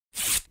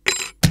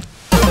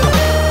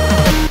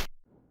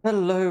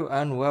Hello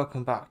and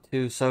welcome back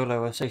to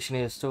Solo a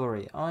Stationeers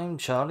story. I'm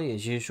Charlie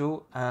as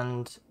usual,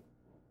 and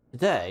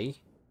today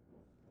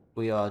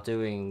we are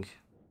doing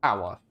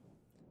power.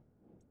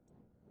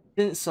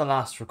 Since I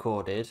last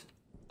recorded,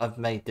 I've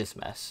made this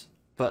mess,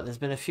 but there's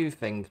been a few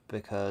things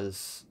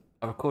because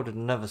I recorded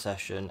another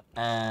session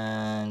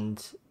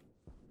and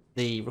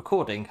the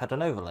recording had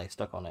an overlay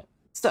stuck on it.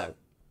 So,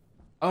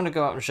 I'm going to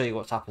go out and show you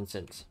what's happened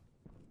since.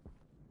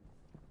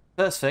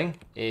 First thing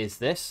is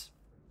this.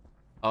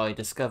 I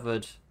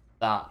discovered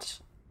that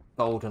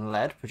gold and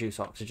lead produce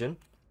oxygen.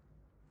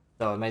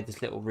 So I made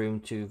this little room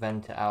to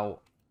vent it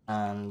out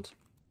and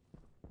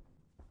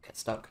get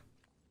stuck.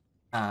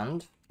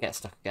 And get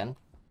stuck again.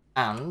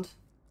 And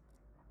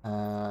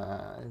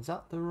is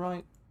that the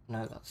right?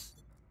 No,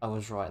 I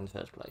was right in the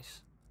first place.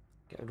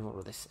 Get rid of all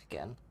of this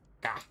again.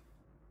 Gah.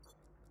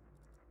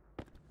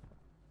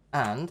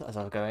 And as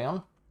I was going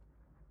on,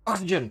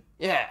 oxygen!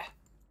 Yeah!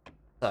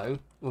 So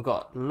we've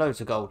got loads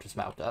of gold to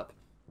smelt up.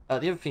 The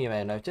other thing you may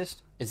have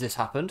noticed is this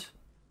happened.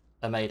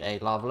 I made a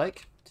lava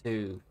lake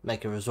to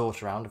make a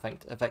resort around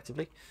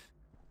effectively.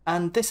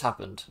 And this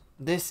happened.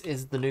 This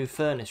is the new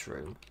furnace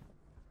room,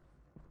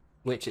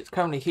 which it's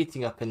currently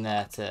heating up in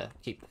there to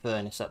keep the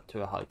furnace up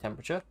to a high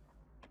temperature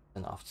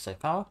and after save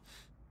power.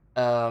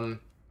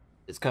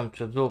 It's going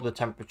to absorb the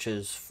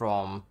temperatures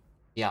from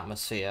the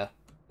atmosphere,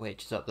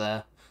 which is up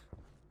there,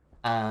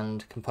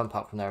 and can pump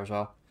out from there as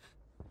well.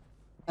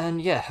 And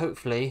yeah,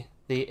 hopefully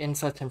the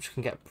inside temperature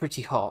can get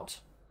pretty hot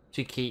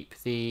to keep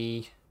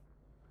the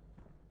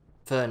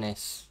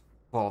furnace,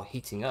 well,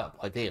 heating up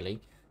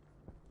ideally.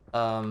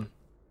 But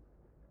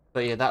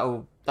yeah,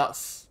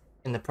 that's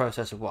in the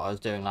process of what I was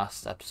doing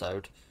last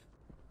episode.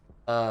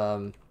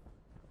 I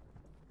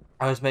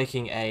was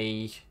making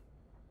an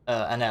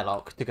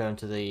airlock to go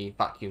into the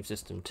vacuum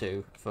system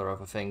too for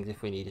other things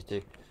if we needed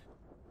to.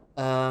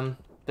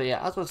 But yeah,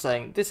 as I was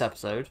saying, this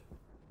episode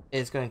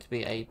is going to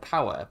be a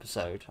power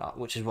episode,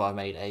 which is why I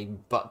made a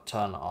butt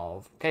ton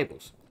of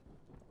cables.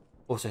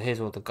 Also, here's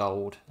all the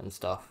gold and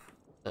stuff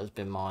that has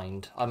been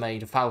mined. I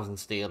made 1,000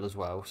 steel as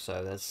well,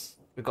 so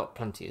we've got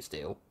plenty of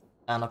steel.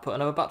 And I put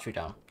another battery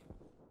down.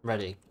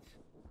 Ready.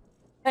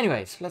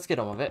 Anyways, let's get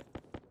on with it.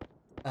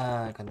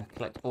 I'm going to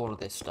collect all of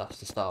this stuff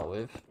to start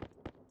with.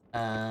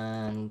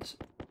 And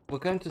we're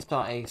going to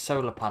start a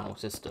solar panel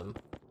system.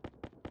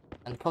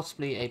 And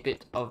possibly a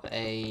bit of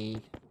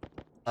a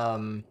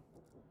wind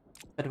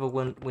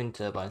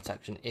turbine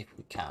section if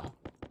we can.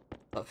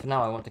 But for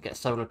now I want to get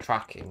solar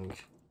tracking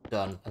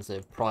done as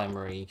a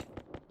primary.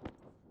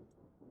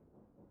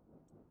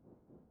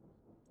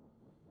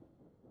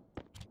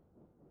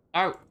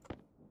 Oh!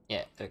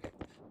 Yeah, there we go.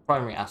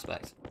 Primary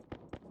aspect.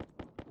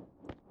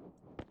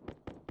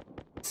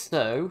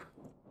 So,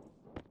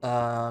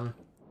 got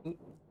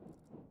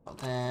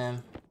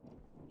them.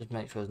 Just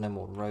make sure there's no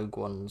more rogue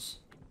ones.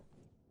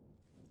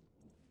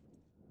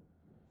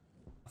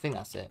 I think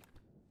that's it.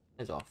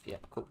 It's off, yeah,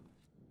 cool.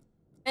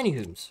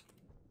 Anywho's.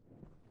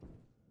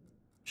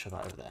 Shove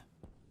that over there.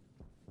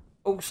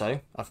 Also,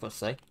 I forgot to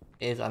say,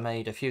 is I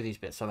made a few of these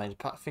bits. So I made a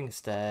pathing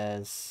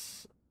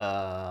stairs,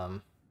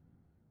 couple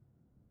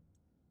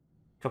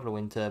of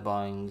wind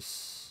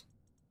turbines.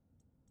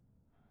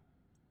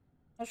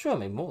 I'm sure I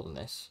made more than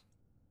this.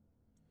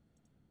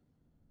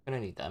 I'm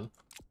gonna need them.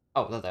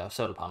 Oh, there they are,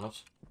 solar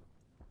panels.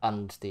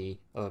 And the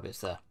other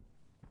bits there.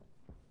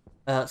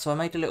 So I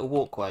made a little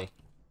walkway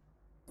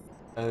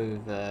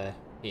over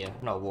here.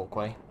 Not a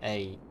walkway,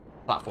 a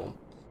platform.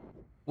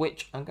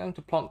 Which I'm going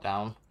to plonk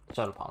down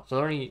solar panels. So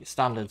they're only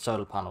standard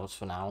solar panels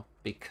for now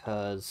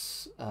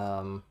because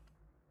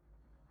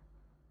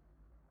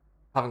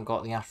haven't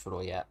got the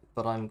astral yet,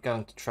 but I'm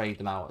going to trade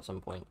them out at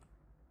some point.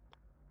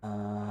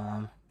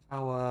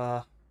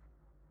 Power.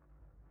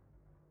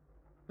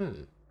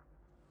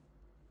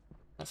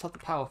 Let's have the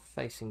power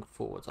facing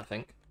forwards, I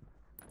think.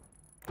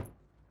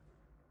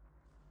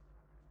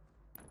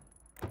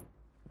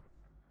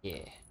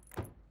 Yeah.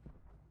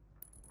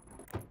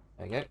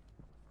 There we go.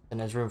 And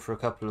there's room for a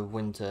couple of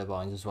wind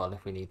turbines as well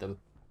if we need them.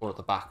 Or at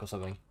the back or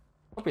something.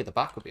 Probably at the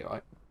back would be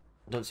alright.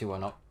 I don't see why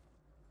not.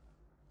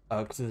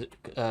 Because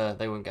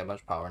they wouldn't get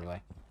much power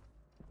anyway.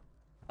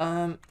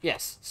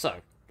 Yes, so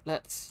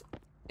let's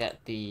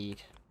get the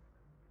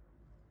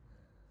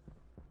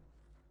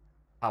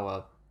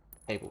power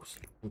cables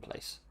in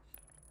place.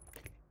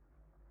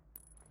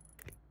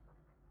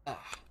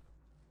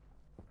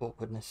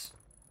 Awkwardness.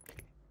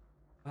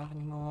 Do I have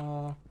any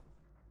more?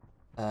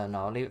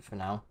 No, I'll leave it for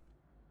now.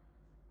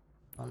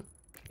 1,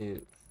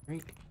 2,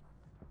 3.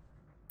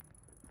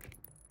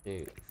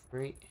 2,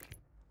 3.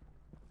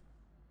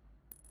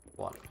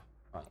 1.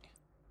 Right.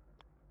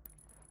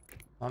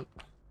 1,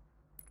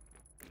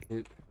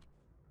 2,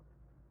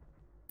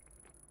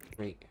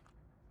 3.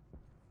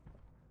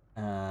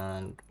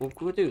 And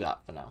we'll do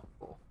that for now.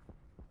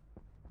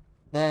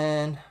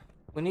 Then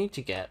we need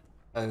to get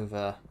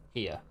over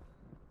here.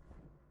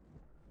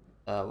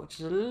 Which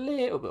is a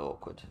little bit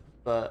awkward,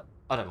 but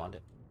I don't mind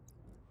it.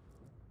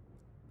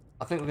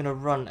 I think we're going to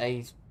run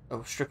a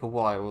strip of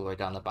wire all the way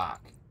down the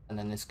back, and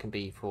then this can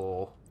be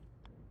for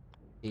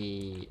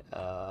the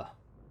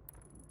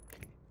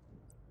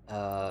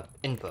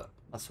input.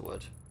 That's the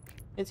word.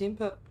 Is the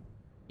input?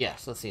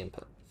 Yes, that's the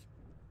input.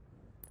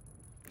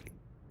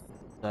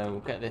 So we'll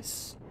get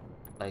this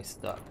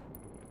placed up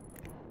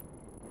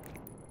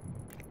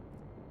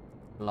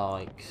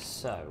like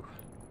so.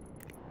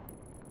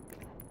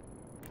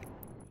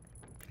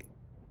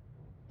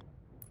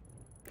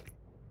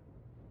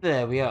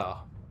 There we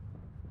are.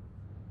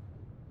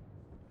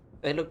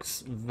 It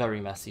looks very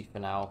messy for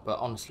now, but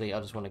honestly, I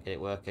just want to get it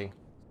working,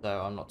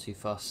 so I'm not too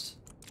fussed.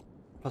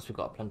 Plus, we've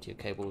got plenty of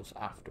cables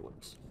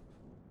afterwards.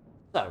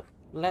 So,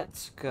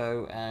 let's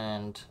go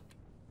and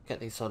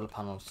get these solar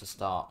panels to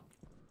start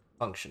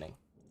functioning.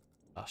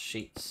 Our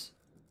sheets.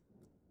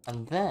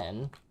 And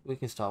then we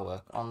can start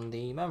work on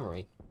the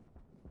memory.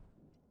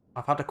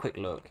 I've had a quick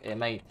look. It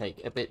may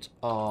take a bit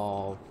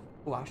of...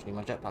 Oh, actually,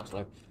 my jetpack's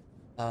low.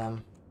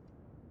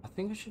 I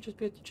think I should just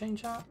be able to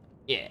change that.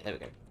 Yeah, there we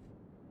go.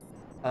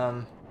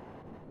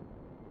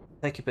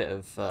 Take a bit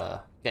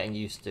of getting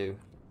used to.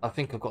 I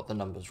think I've got the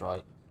numbers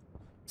right.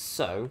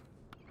 So,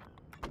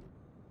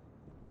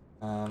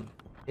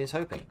 here's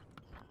hoping.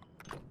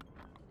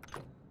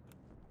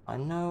 I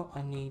know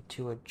I need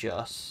to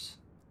adjust.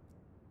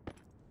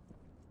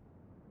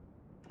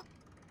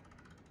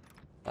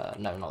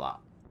 No,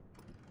 not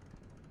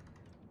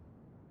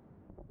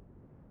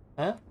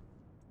that. Huh?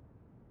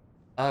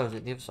 Oh, is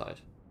it the other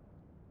side?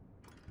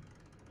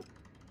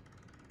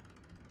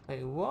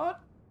 Wait, what?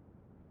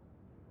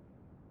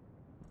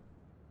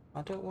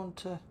 I don't want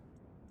to...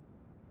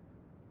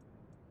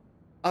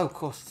 Oh, of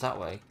course, it's that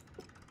way.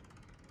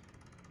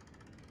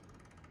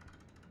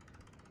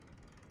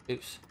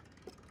 Oops.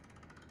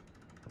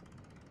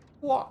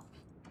 What?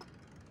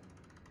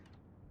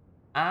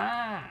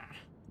 Ah!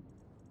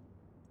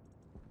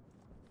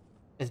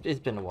 It's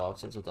been a while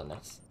since I've done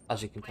this,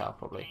 as you can tell,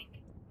 probably.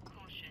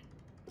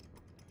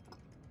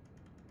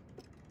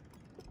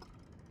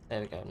 There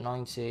we go,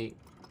 90.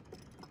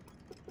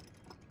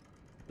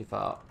 Too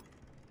far.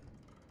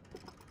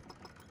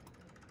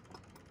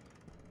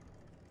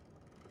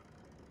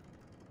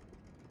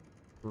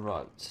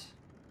 Right.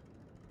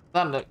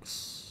 That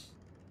looks...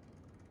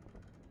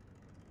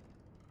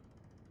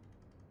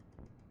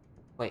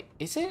 Wait,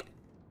 is it?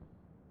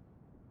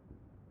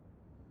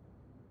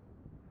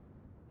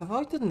 Have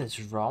I done this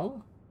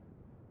wrong?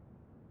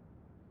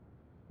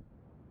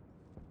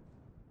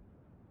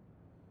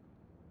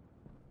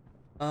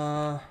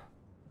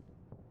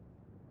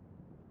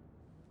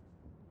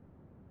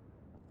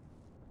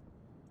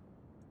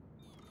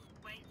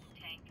 Waste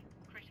tank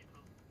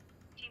critical.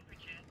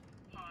 Temperature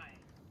high.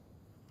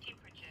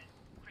 Temperature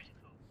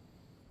critical.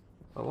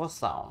 But what's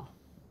that on?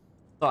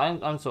 So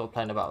I'm sort of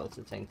playing about this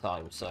at the same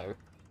time, so...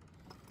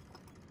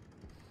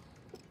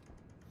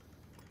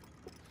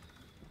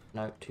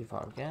 No, too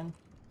far again.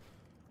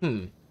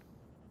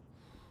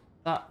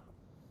 That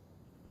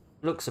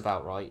looks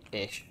about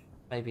right-ish.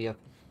 Maybe a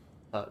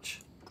touch.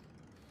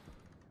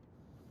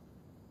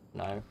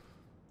 No.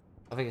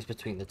 I think it's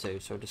between the two,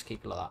 so I'll just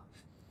keep it like that.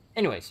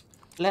 Anyways,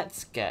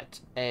 let's get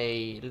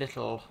a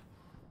little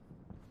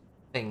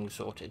thing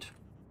sorted.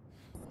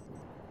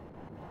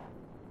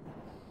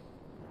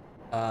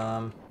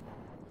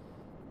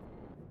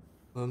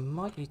 We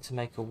might need to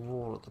make a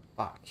wall at the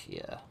back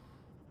here.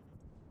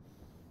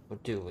 Or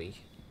do we?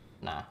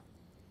 Nah.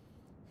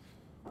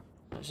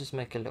 Let's just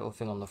make a little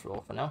thing on the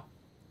floor for now.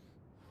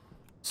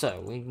 So,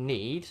 we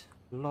need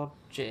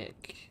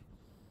logic.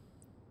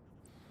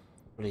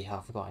 Really,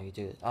 I forgot how you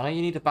do it. I know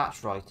you need a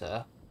batch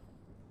writer.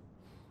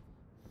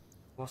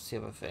 What's the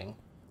other thing?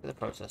 The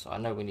processor. I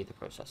know we need the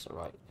processor,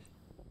 right?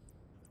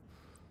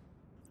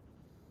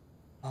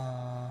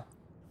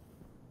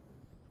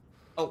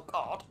 Oh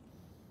god.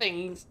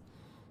 Things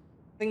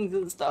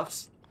and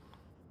stuffs.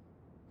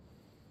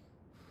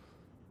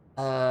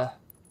 Right,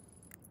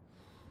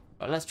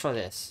 let's try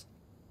this.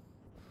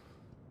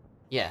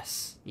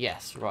 Yes,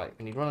 right.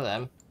 We need one of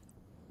them.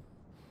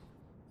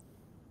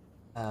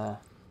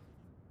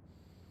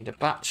 Need a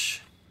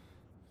batch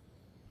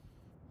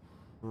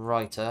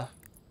writer.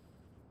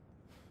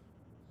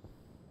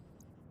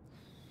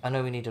 I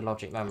know we need a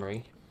logic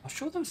memory. I'm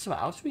sure there was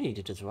something else we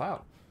needed as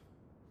well.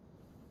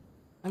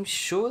 I'm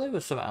sure there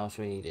was something else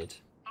we needed.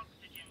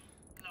 Oxygen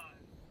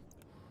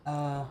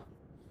low.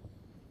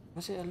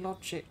 Was it a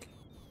logic?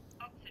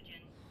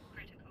 Oxygen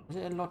critical. Was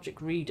it a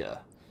logic reader?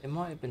 It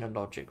might have been a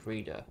logic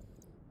reader.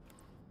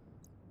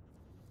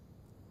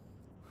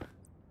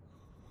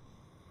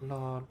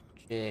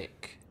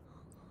 Logic.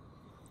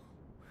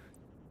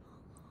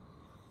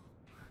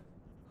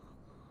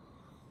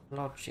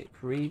 Logic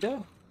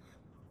reader?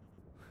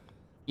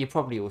 You're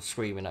probably all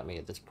screaming at me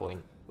at this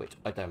point, which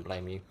I don't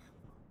blame you.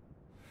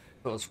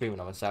 I was screaming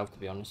at myself, to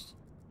be honest.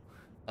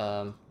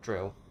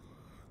 Drill.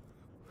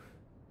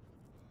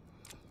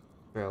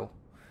 Drill.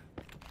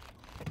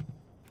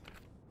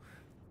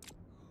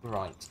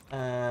 Right.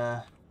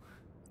 For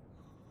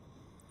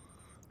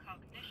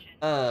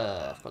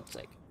God's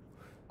sake.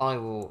 I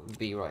will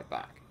be right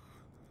back.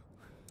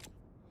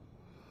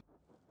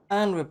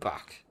 And we're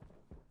back.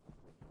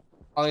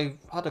 I've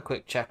had a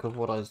quick check of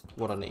what I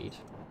need,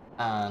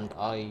 and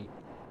I'm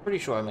pretty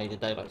sure I made a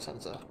daylight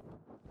sensor.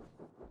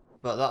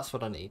 But that's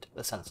what I need,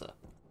 a sensor.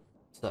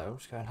 So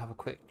let's go and have a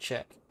quick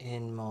check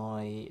in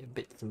my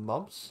bits and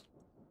bobs.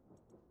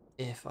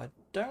 If I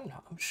don't,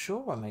 I'm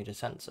sure I made a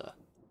sensor.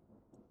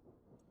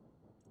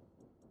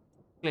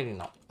 Clearly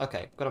not.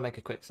 Okay, gotta make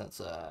a quick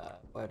sensor.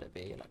 Where'd it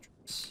be?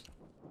 Electrics.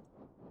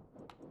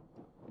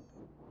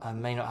 I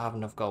may not have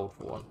enough gold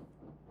for one.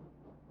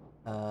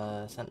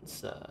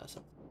 Sensor.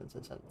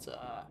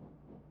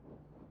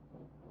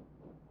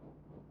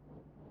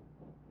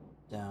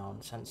 Down,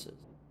 sensors.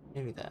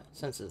 Nearly there.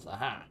 Sensors,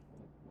 aha.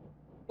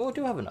 Oh, I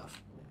do have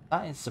enough.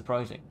 That is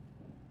surprising.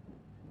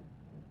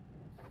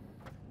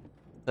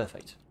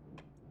 Perfect.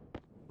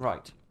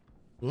 Right.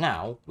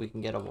 Now we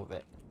can get on with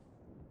it.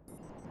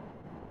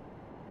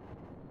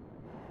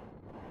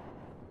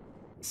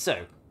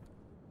 So,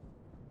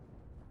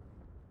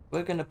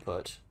 we're going to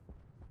put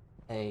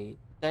a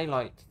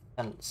daylight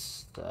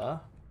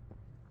sensor.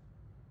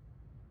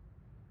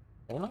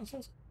 Daylight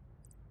sensor?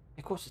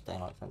 Of course it's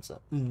daylight sensor.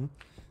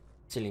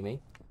 Silly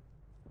me.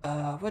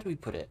 Where do we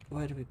put it?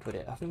 Where do we put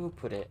it? I think we'll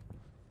put it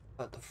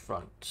at the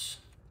front,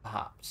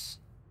 perhaps.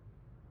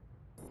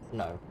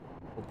 No,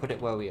 we'll put it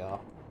where we are.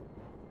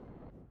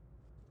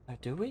 Oh,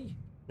 do we?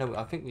 No,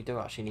 I think we do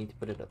actually need to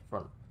put it at the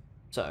front.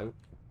 So,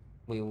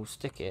 we will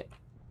stick it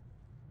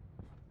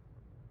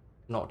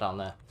not down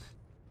there.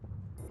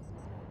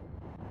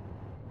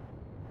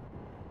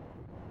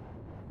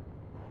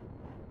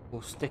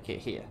 We'll stick it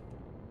here.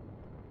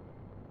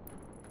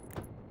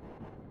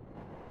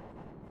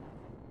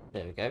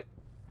 There we go.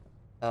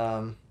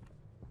 I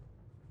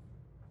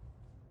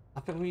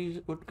think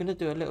we're going to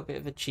do a little bit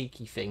of a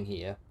cheeky thing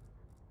here.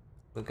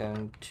 We're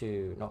going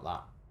to... not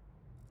that.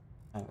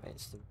 Oh,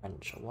 it's the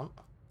wrench I want.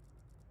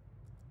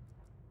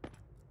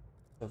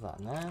 Put that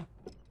in there.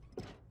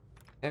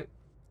 Go.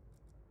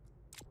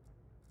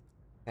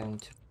 Going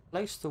to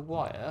place the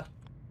wire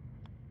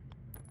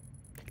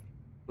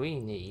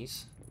between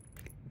these.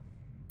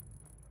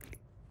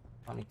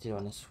 I need to do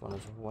on this one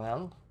as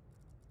well.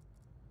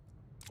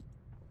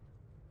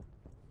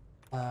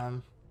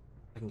 I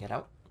can get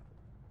out.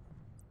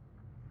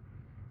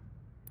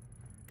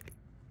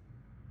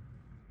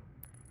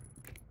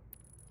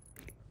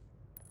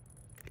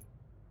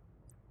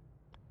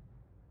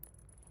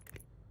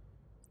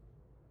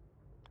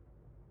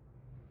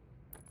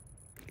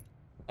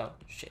 Oh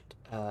shit.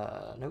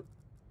 Nope.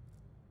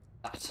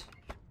 That.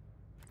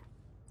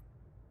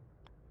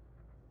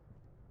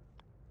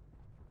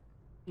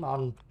 Come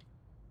on.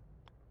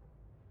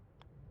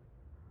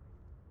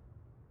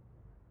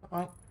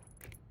 Alright.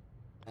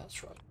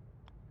 That's right.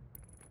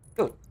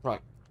 Cool.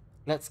 Right.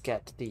 Let's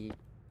get the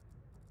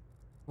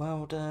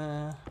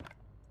welder.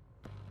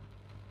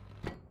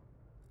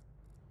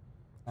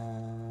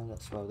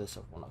 Let's weld this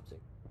up one up too.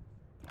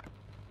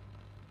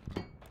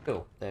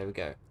 Cool. There we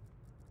go.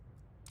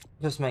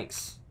 Just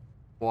makes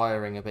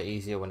wiring a bit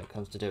easier when it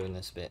comes to doing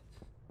this bit.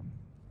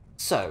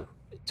 So,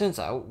 it turns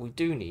out we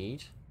do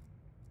need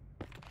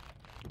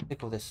to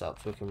pick all this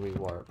up so we can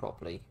rewire it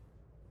properly.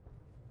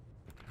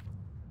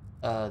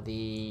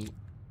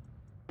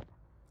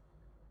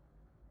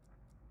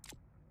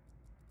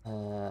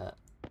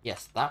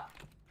 Yes, that.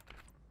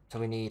 So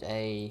we need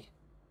a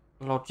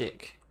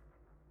logic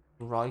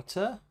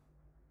writer.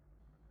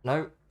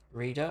 No,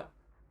 reader.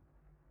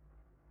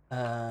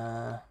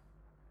 I'm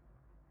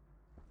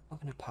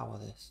gonna power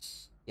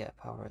this. Yeah,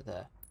 power it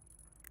there.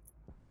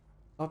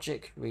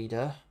 Logic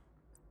reader.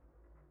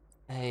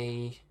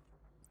 A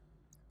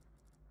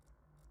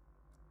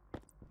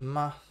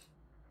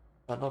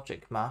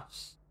logic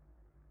maths.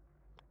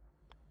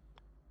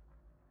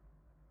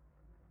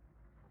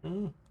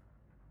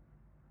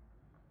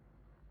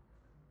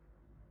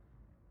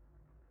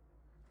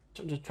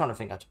 I'm just trying to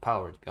think how to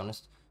power it, to be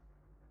honest.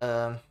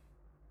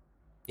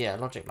 Yeah,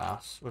 logic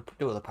maths. We'll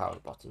do all the power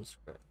buttons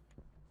for it.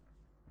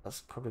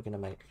 That's probably gonna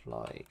make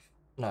like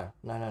no.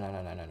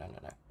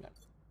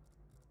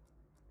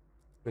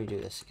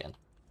 Redo this again.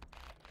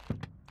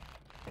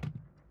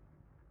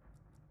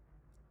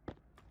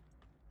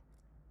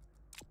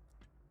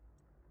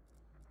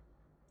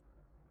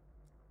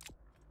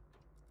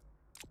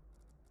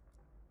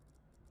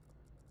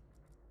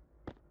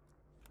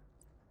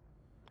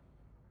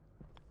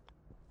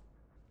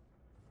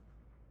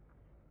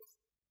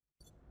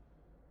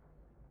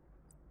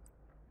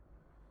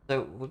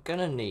 So we're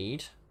gonna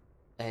need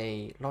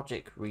a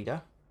logic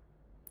reader,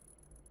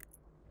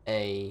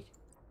 a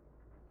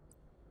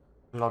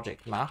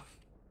logic math,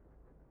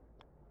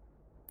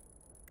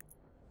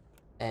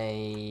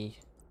 a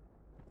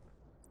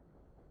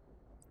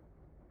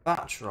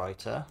batch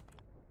writer,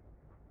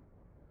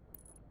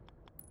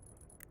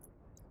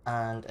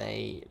 and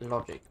a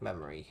logic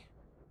memory.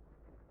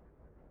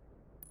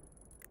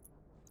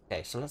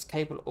 Okay, so let's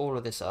cable all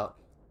of this up.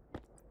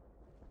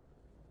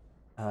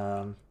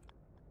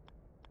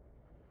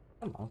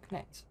 Come on,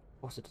 connect.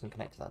 Of course it doesn't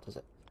connect to that, does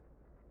it?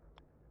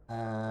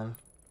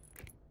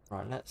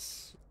 Right,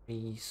 let's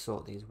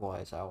resort these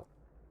wires out.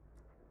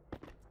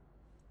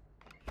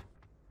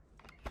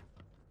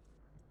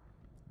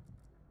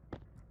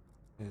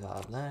 Move that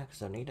up there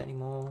because I don't need any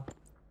more.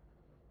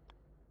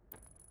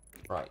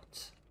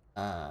 Right.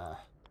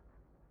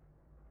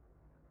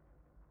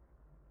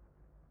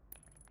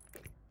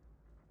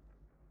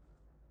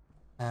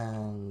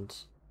 And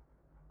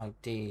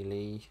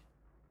ideally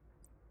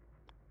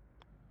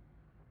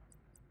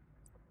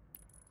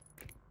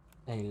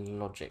a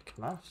logic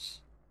mouse.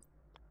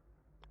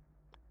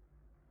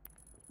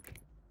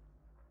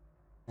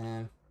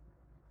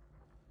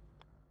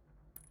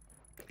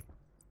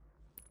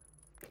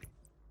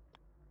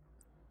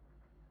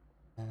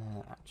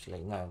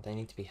 Actually, no, they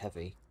need to be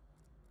heavy.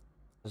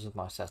 This is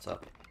my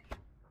setup.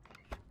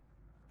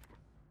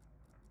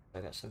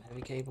 I got some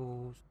heavy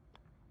cables.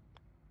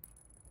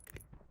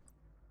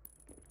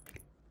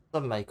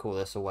 Some may call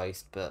this a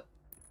waste, but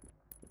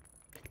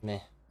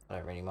meh, I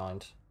don't really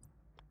mind.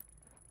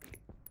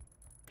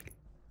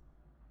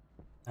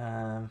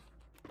 I'm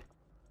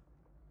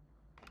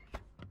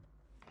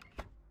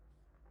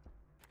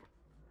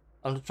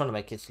just trying to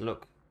make it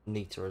look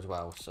neater as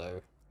well,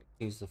 so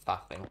use the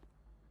faffing.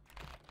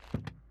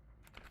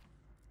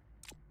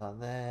 That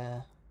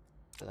there,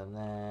 put them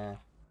there.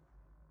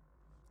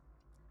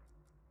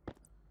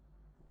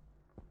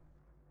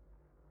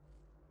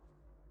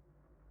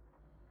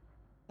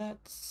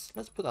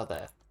 Let's put that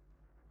there.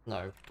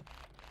 No,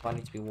 I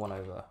need to be one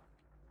over.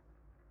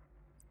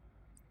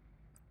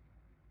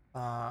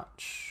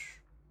 Batch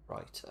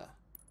writer.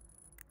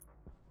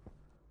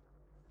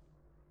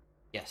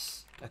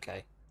 Yes,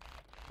 okay.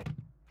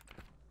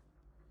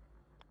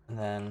 And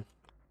then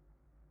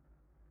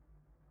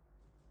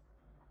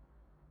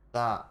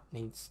that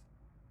needs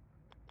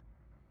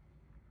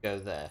to go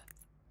there.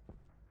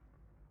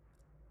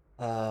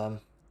 No.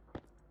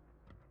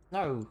 I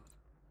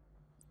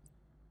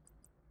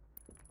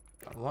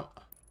want.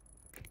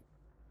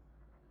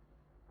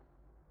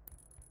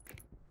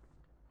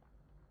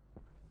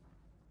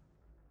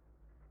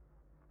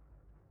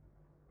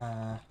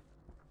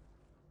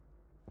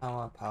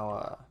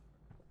 Power.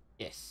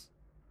 Yes.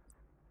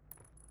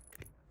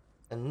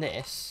 And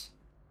this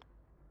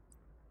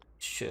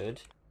should,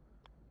 if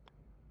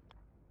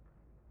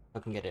I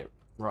can get it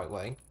right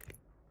way,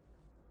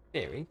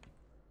 theory,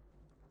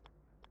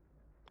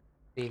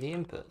 be the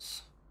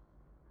inputs.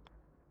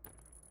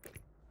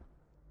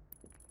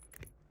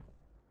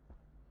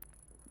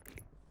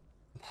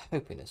 I'm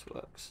hoping this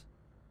works.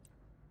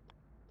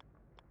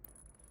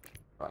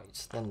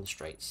 Right, then the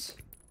straights.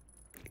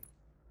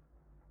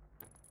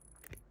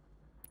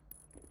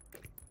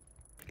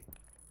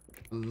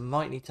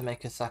 Might need to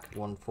make a second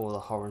one for the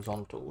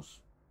horizontals.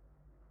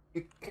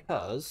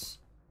 Because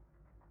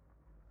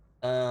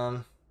is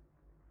that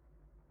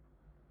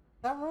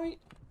right?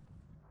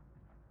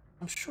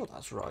 I'm sure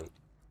that's right.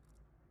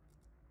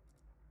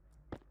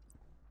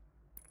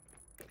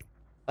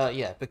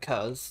 Yeah,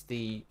 because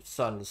the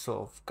sun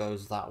sort of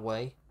goes that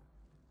way.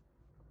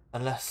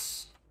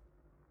 Unless,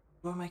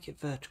 do I make it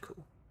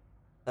vertical?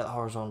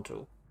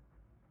 Horizontal.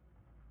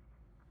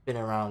 Spin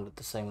around at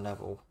the same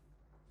level.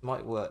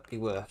 Might be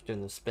worth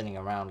doing the spinning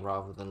around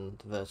rather than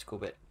the vertical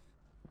bit.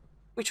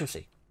 We shall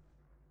see.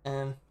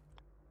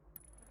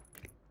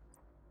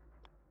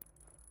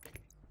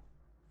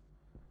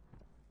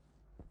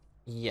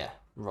 Yeah,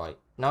 right.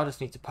 Now I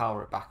just need to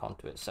power it back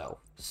onto itself.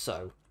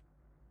 So,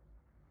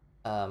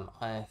 I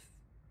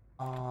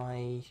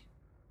know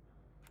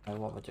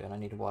what am I doing? I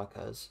need a wire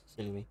cutters.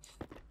 Silly me.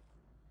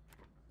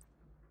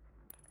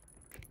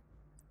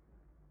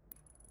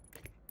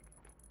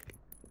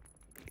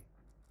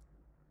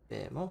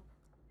 Bit more.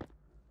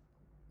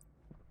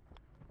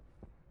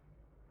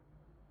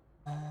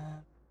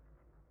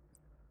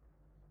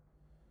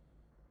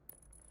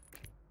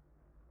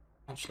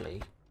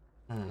 Actually,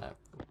 no. I'm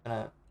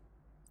gonna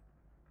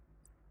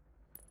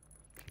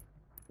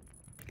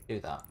do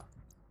that.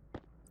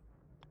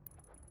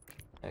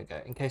 There we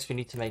go. In case we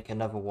need to make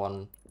another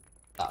one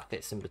that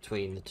fits in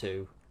between the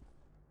two,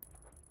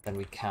 then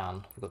we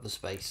can. We've got the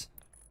space.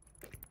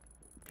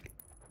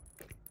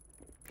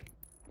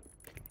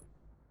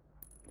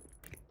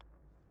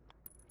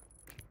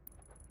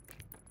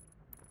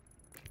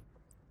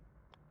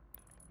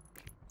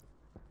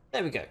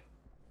 There we go.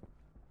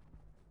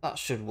 That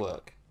should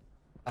work.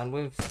 And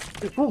with...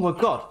 Oh my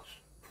god!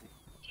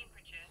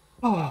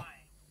 Oh!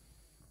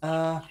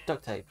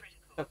 Duct tape.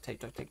 Duct tape,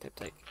 duct tape, duct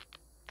tape.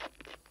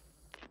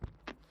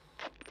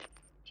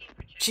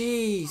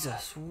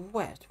 Jesus,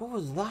 wet. What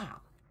was that?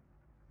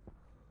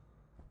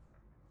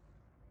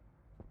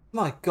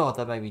 My god,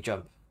 that made me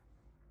jump.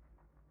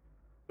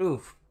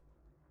 Oof.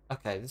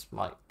 Okay, this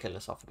might kill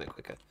us off a bit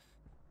quicker.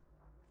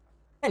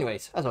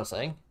 Anyways, as I was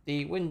saying,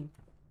 the wind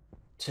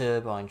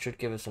turbine should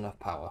give us enough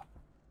power.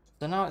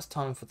 So now it's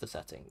time for the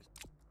settings.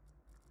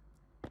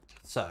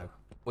 So,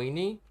 we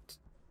need to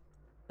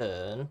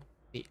turn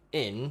the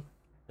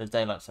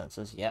daylight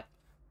sensors, yep.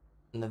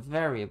 And the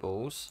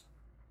variables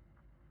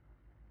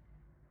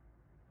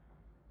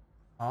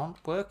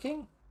aren't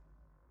working?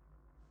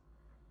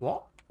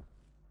 What?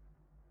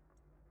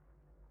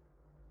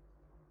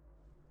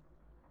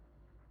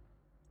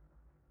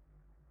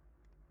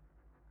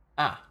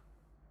 Ah.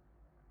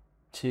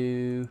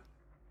 to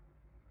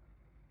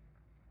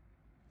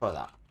try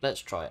that.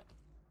 Let's try it.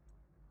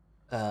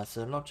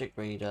 So logic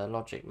reader,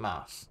 logic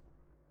mass.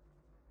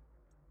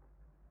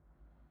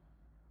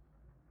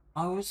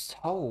 I was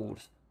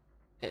told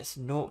it's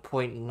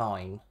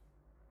 0.9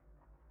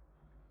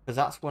 because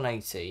that's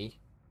 180.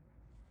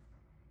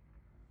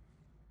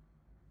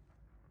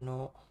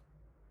 No.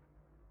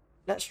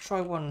 Let's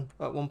try one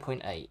at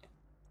 1.8.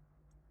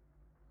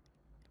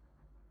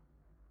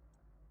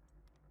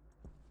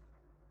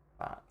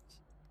 Fact.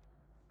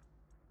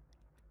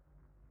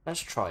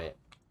 Let's try it.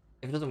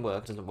 If it doesn't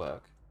work, it doesn't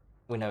work.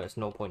 We know it's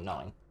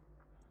 0.9.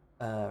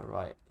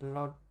 Right.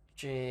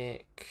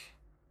 Logic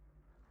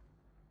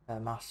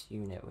mass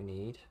unit we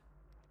need.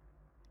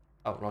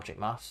 Oh, logic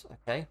mass.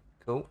 Okay,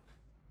 cool.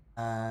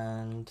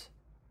 And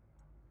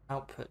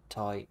output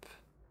type.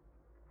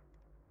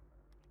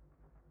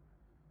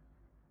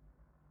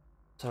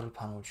 Solar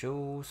panel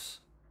joules.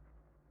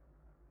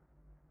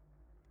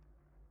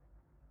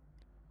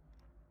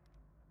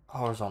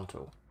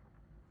 Horizontal.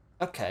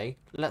 Okay,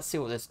 let's see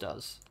what this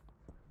does.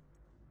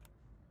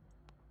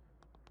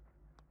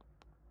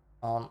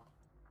 On.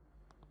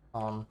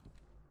 On.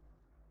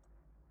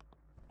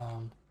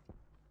 On.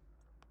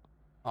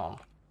 On.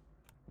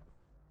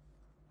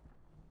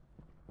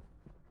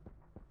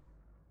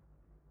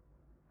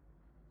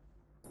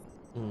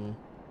 Hmm.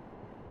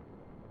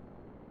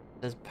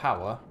 There's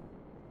power.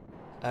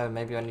 Oh,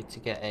 maybe I need to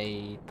get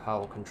a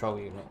power control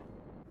unit.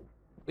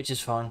 Which is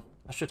fine.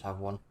 I should have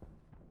one.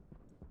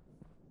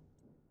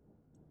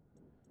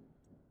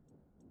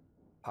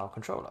 Power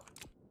controller.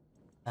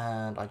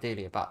 And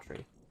ideally a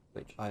battery,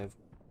 which I've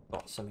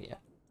got some here.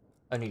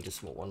 I need a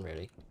small one,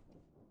 really.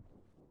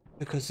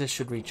 Because this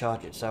should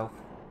recharge itself.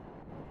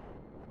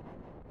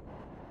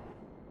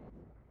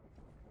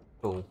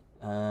 Cool.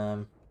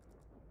 I'll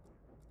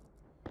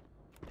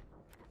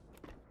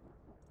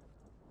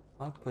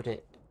put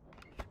it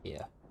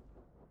here.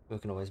 We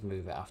can always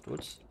move it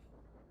afterwards.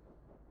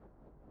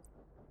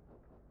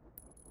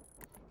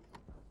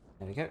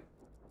 There we go.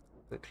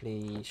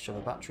 Quickly shove a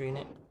battery in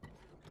it.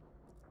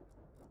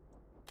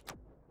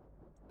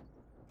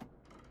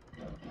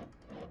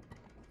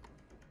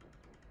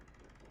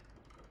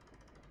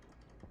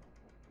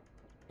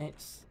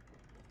 It's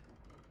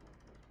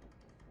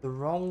the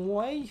wrong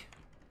way.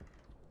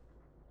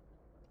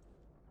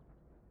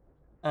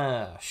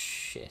 Oh,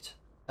 shit.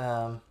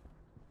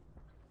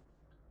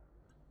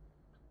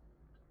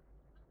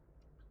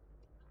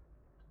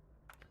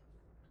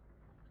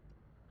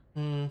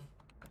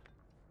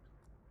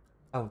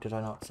 Oh, did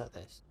I not set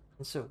this?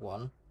 Insert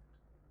 1.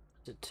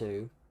 Insert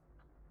 2.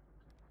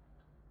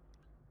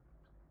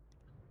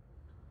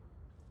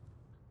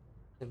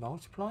 Is it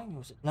multiplying? Or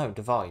was it? No,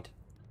 divide.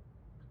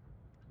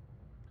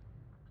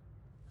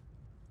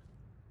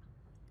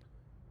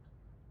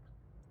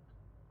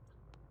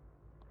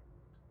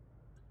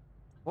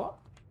 What?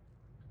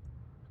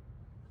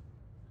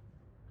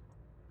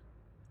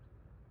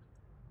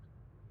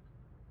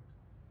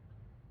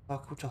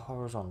 Vertical to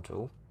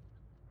horizontal.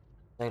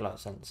 Daylight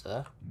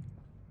sensor.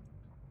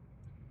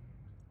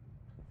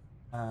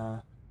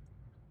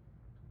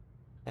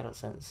 Daylight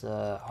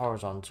sensor,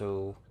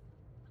 horizontal.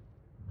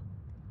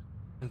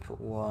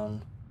 Input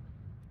 1.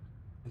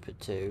 Input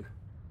 2.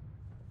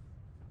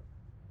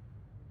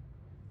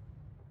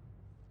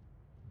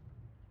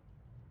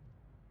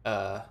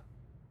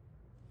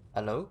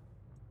 Hello?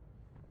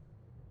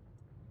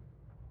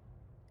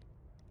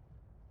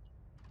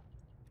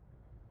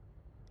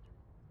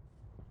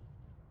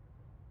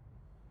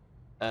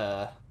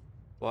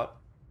 What?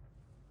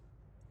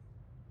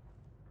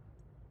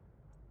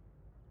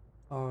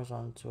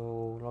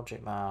 Horizontal,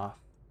 logic math,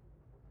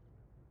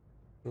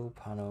 dual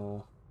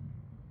panel.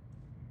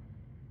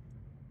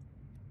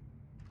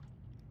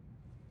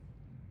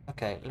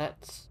 Okay,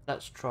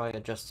 let's try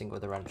adjusting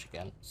with a wrench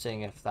again,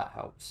 seeing if that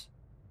helps.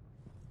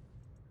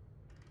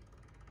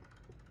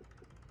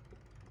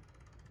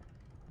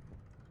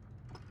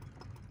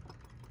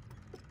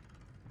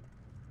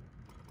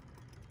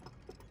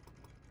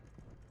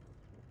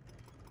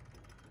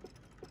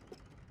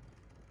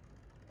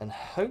 And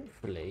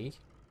hopefully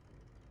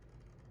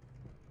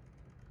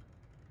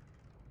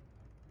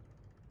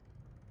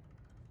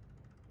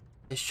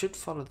it should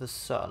follow the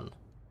sun.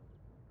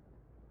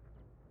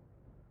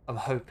 I'm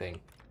hoping.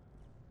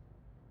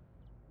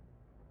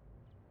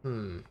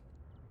 Hmm.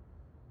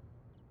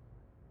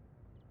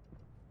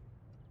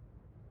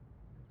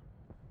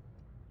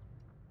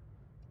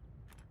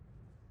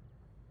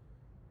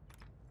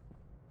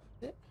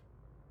 It?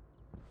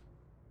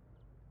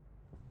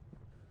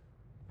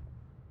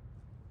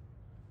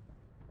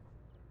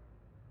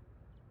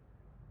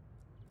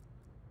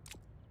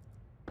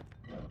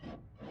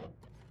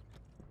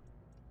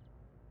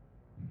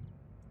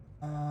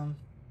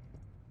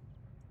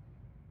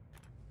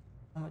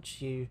 How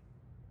much you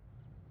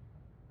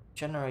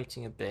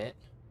generating a bit?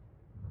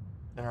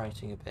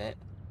 Generating a bit.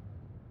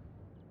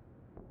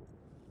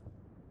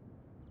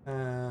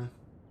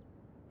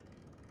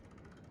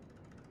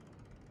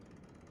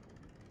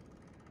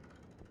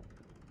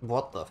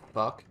 What the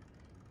fuck?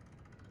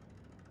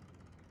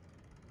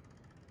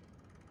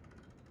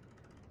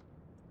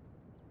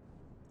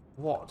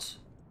 What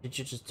did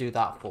you just do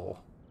that for?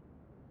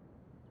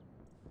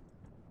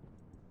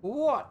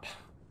 What?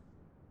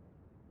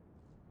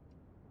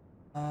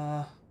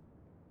 Waste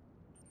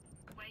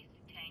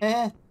tank.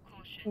 Eh?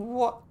 Caution.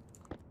 What?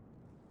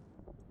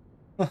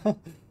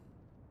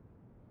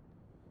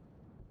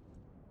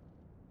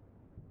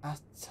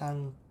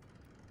 Atan...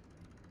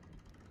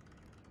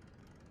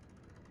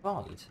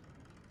 Right.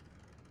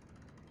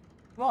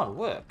 Come on,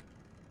 work.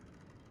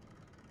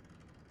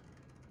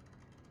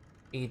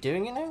 Are you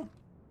doing it now?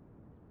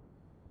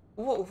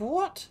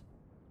 What?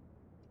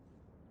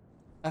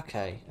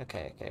 Okay.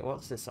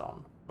 What's this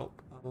on? Oh,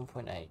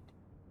 1.8.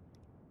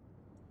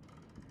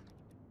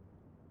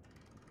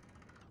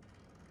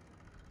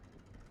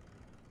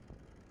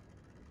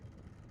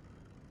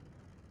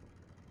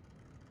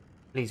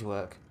 Please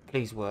work.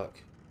 Please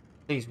work.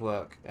 Please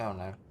work. Oh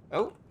no.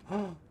 Oh!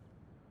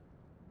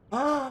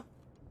 Ah!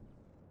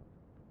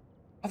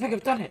 I think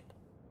I've done it!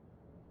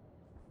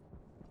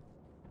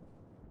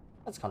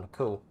 That's kind of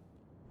cool.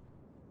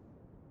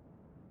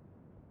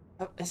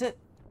 Oh, is it?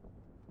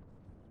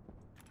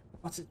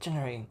 What's it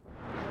generating?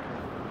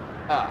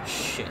 Ah,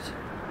 shit.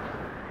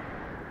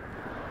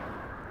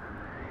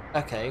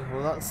 Okay,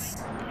 well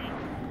that's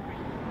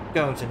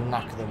going to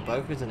knacker them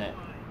both, isn't it?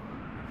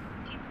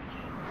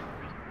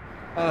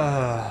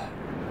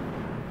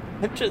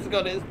 I've just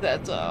got it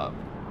set up.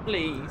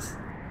 Please.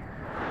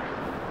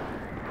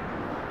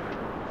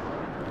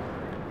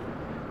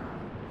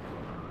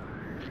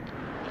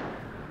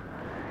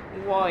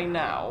 Why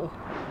now?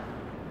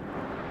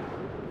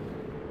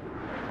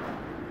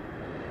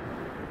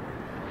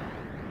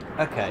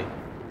 Okay,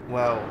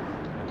 well,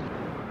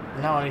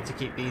 now I need to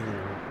keep these in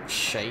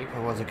shape,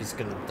 otherwise I'm just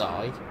gonna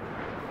die.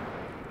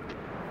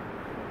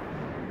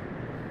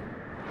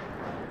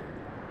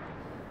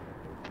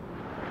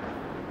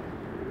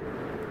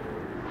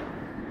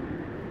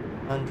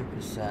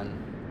 %.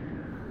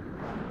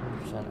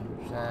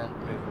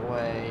 Move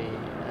away,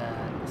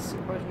 and it's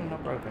surprisingly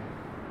not broken.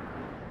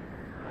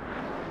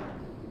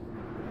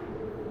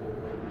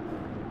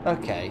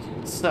 Okay,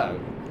 so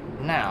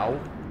now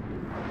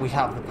we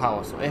have the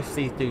power, so if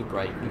these do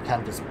break, we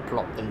can just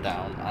plop them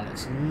down, and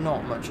it's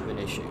not much of an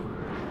issue.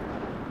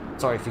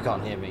 Sorry if you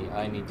can't hear me,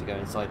 I need to go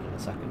inside in a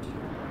second,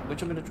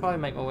 which I'm going to try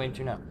and make my way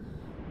into now.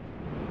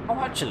 Oh,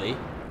 actually,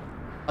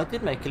 I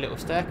did make a little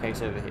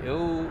staircase over here.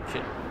 Oh,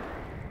 shit.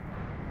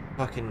 If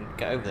I can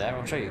get over there,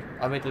 I'll show you.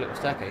 I made a little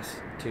staircase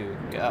to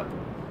get up,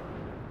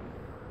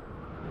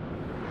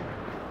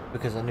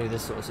 because I knew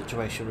this sort of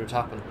situation would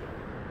happen.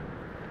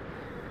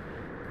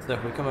 So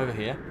if we come over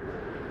here,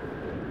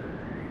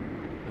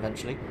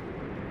 eventually,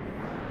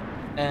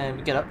 and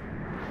we get up,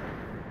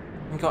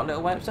 and got a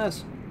little way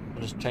upstairs.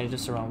 I'll just change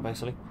this around,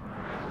 basically.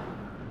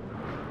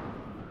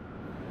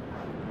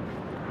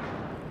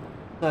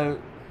 So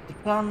the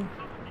plan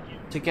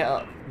to get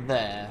up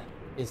there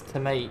is to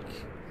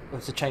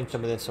to change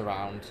some of this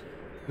around,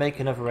 make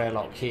another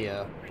airlock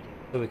here,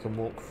 so we can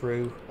walk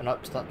through and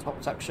up to that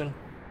top section,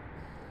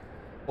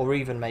 or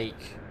even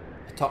make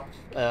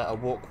a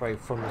walkway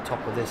from the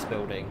top of this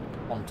building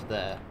onto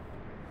there.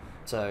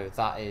 So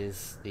that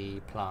is the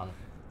plan.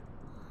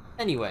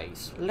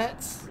 Anyways,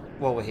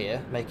 while we're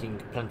here making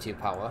plenty of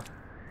power,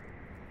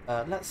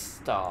 let's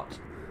start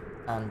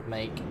and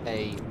make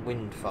a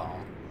wind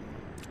farm.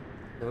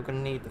 So we're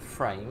going to need the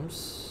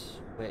frames,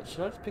 which,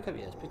 should I just pick up?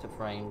 Yes, pick up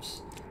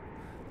frames.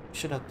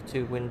 Should have the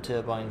 2 wind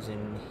turbines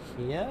in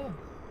here.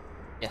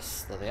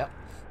 Yes, there they are.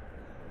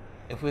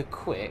 If we're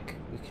quick,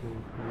 we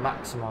can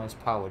maximise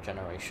power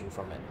generation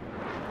from it.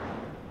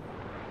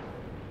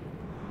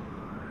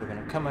 We're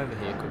going to come over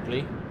here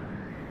quickly.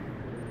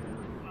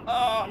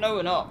 Oh, no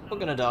we're not. We're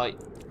going to die.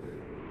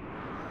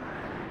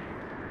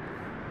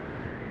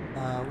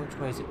 Which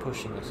way is it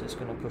pushing us? It's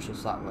going to push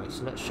us that way,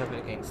 so let's shove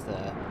it against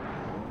there.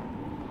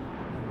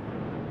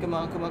 Come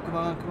on, come on, come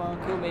on, come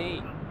on, kill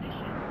me.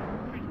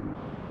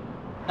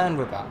 And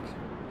we're back.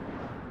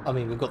 I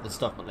mean, we've got the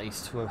stuff at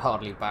least. We're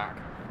hardly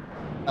back.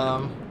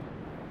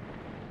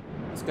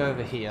 Let's go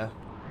over here.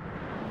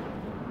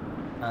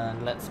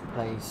 And let's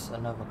place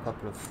another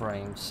couple of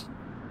frames.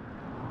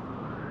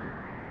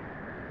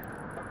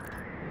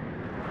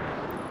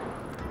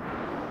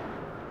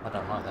 I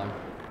don't like them.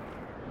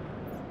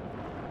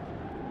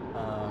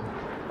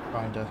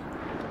 Grinder.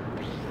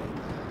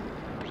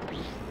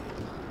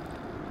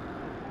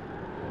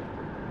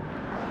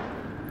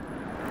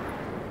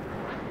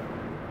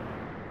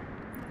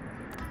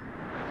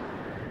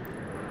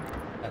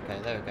 Okay,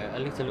 there we go.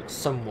 At least it looks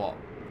somewhat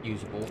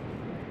usable.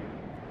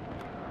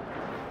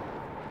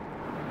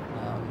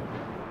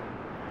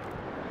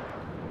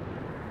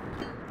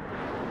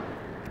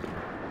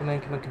 Come in,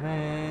 come in, come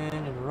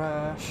in a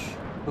rush.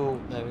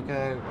 Cool, there we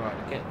go.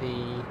 Right, get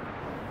the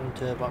wind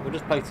turbine. We'll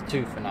just place the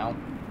 2 for now.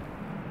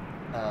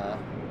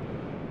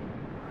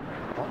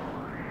 What?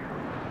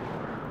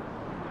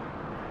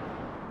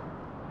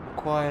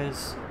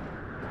 Requires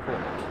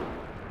support.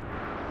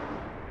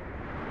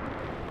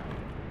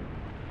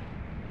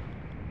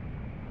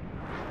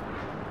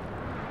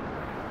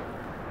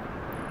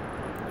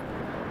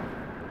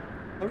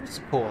 There is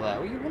support there.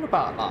 What are you on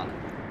about, man?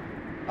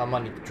 I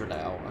might need to drill it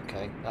out.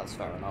 Okay, that's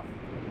fair enough.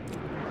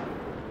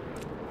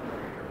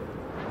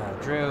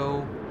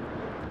 Drill.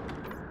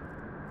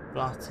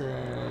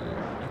 Flatten.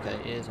 Okay,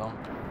 ears on.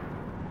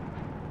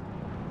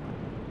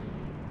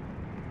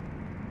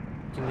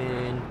 Come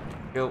in.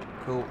 Drill.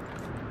 Cool.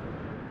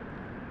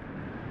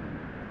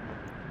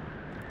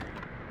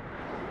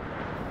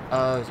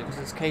 Oh, is it because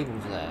there's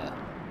cables there?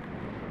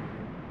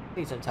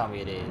 Please don't tell me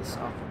it is.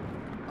 I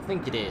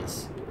think it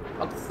is.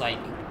 For God's sake.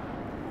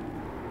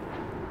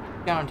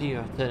 Guarantee you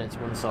I've turned it to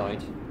one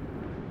side.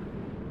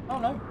 Oh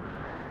no.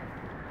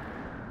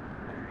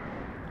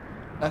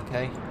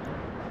 Okay.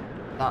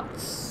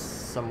 That's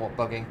somewhat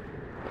bugging.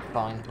 But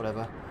fine,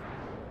 whatever.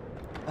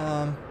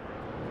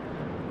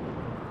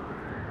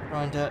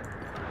 Grinder.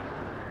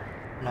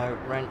 No,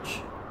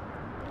 wrench.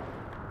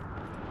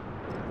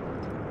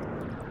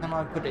 Can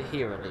I put it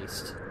here at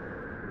least?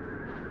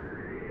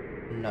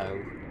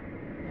 No.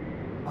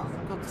 Oh,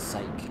 for God's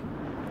sake.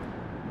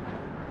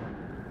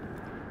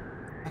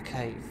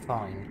 Okay,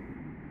 fine.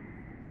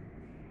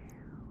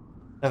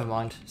 Never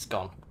mind, it's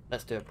gone.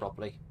 Let's do it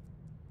properly.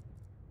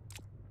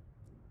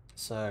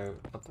 So,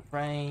 up the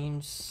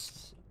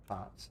frames.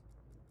 Back.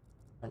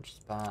 Wrench is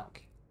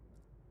back.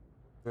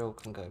 Drill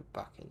can go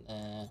back in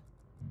there.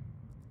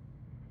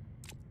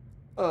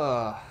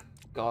 Oh,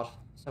 God.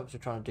 So we're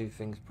trying to do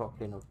things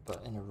properly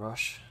but in a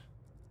rush.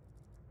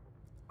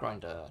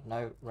 Grinder.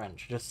 No,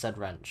 wrench. Just said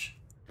wrench.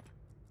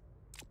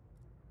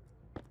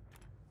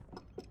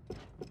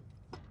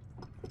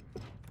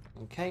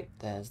 Okay,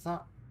 there's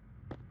that.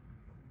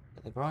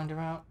 Get the grinder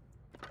out.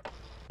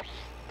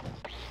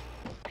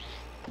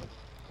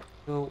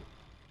 Cool.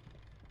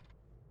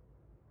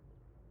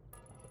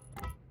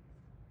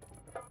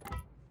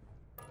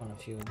 Want a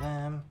few of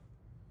them.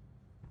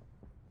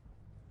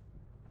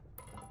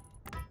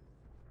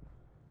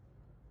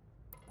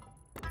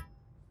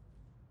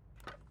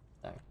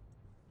 No.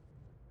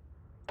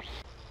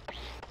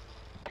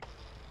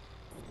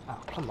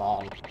 Oh, come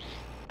on.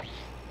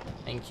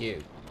 Thank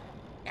you.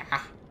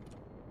 Ah.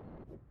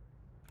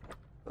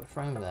 Put a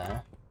frame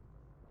there.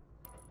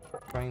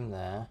 Frame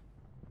there.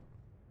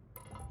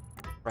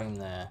 Frame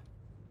there.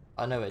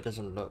 I know it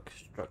doesn't look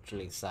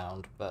structurally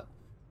sound, but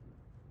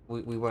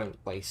we won't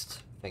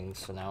waste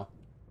things for now.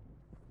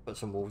 Put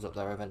some walls up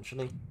there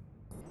eventually.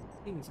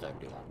 Please don't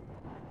do that.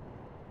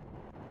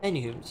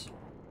 Anywho's.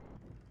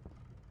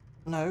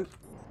 No.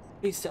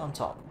 Please sit on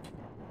top.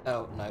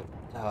 Oh, no.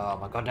 Oh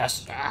my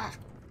goodness. Ah.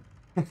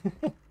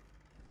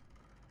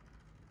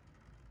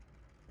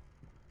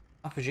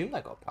 I presume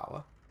they got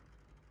power.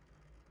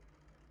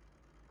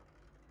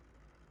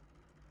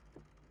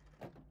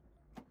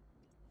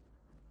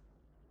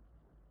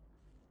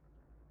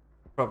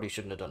 Probably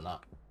shouldn't have done that.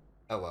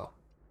 Oh well.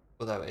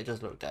 Although it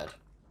does look dead.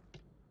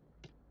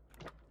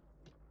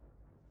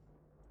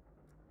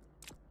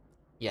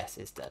 Yes,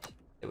 it's dead.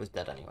 It was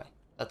dead anyway.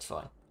 That's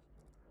fine.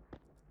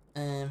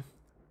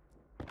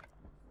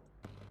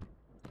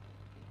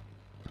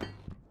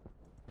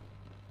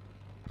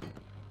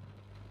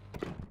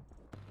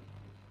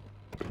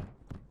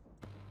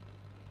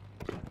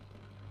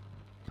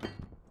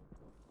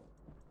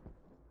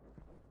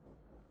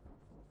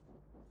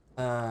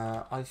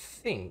 I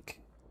think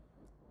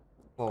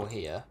while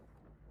here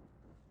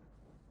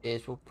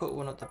is we'll put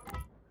one at the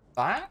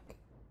back,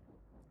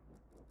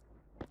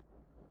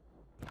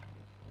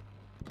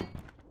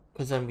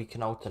 because then we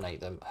can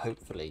alternate them,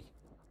 hopefully.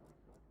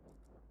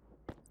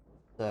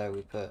 So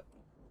we put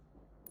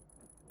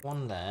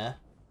one there.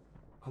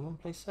 Come on,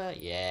 place there.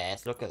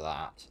 Yes, look at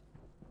that.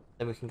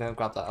 Then we can go and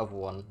grab that other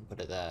one and put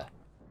it there.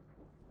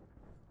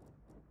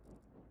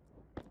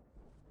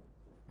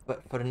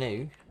 But for the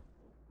new,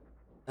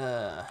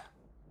 that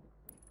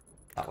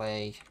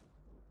way.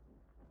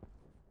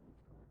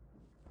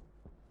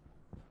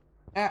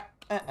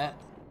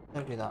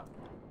 Don't do that.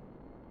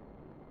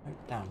 No,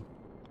 down.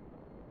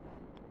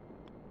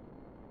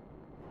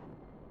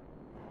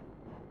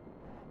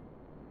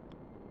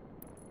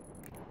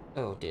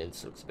 Oh dear,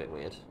 this looks a bit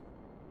weird.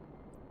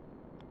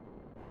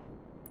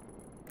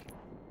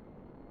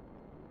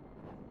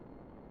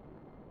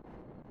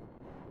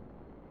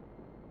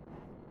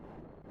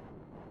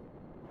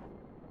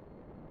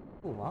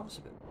 Oh, wow, that's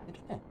a bit weird,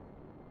 isn't it?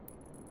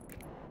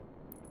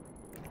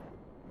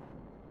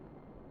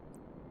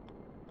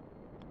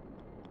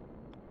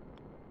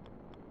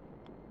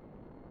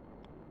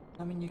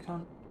 I mean, you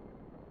can't...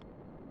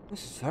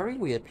 This is very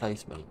weird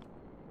placement.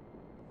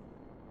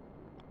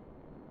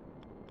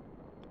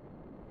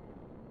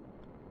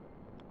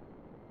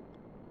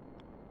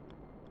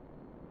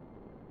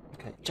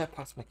 Okay,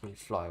 jetpack's making me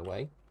fly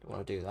away. Don't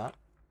want to do that.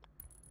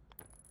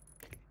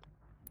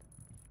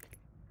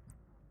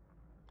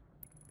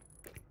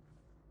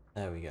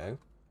 There we go.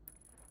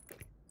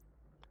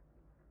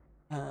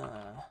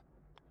 There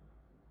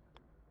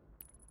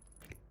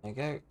you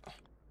go.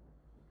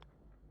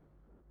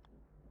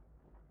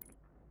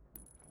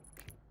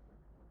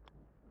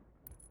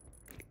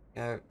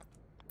 Go.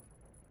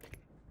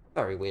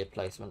 Very weird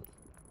placement.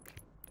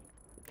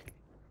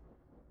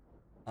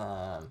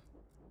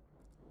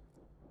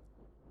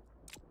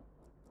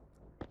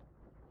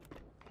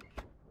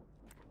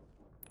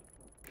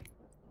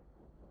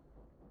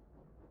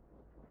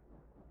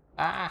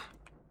 Ah!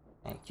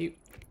 Thank you.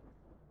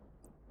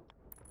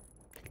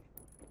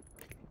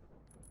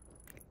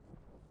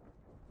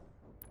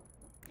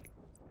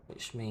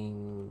 Which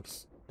means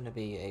it's going to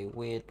be a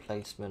weird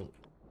placement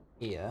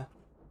here.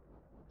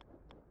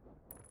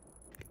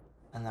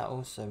 And that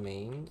also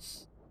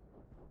means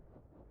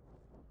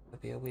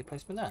there'll be a weird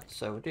placement there.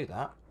 So we'll do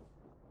that.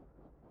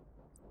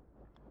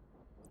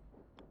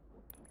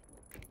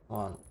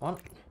 One.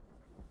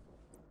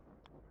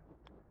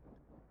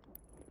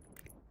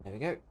 There we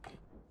go.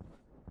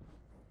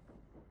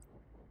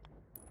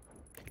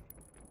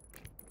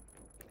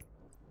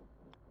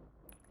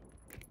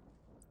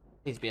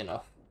 Please be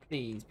enough.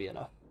 Please be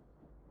enough.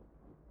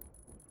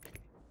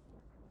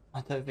 I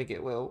don't think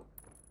it will.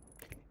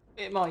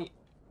 It might.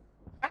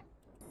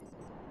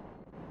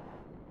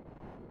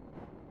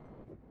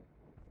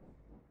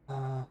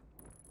 Oh,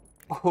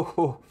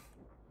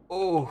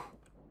 oh.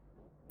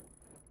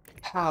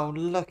 How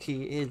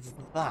lucky is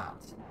that?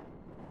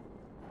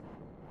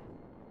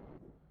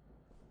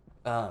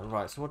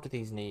 Right, so what do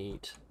these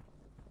need?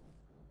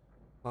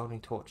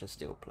 Welding torch and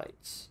steel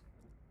plates.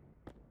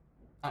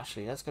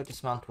 Actually, let's go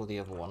dismantle the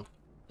other one,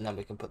 and then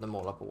we can put them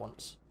all up at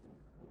once.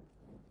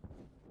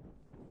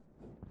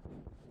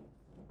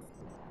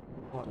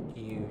 What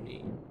do you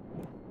need?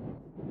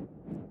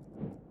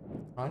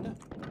 Grinder?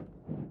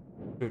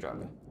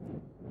 Screwdriver.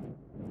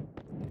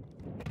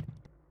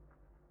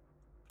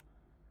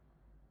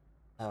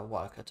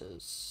 Wire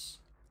cutters.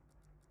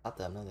 Add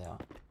them, there they are.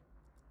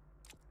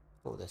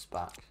 Pull this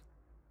back.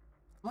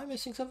 Am I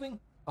missing something?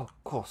 Oh,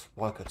 of course,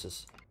 wire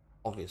cutters.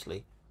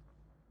 Obviously.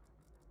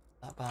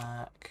 That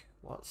back.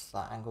 What's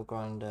that? Angle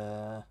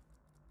grinder.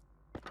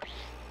 And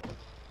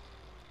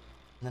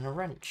then a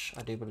wrench,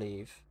 I do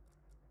believe.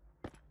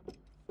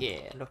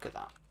 Yeah, look at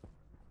that.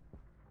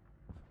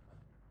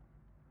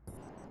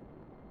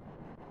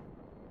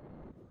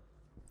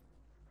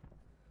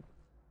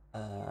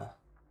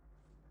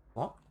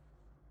 What?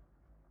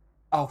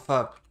 Oh,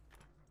 for...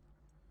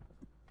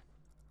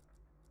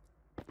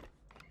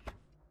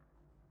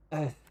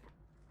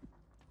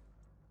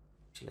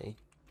 Actually,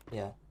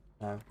 yeah,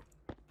 no.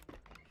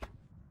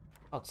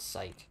 God's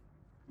sake.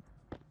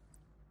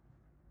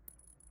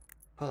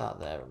 Put that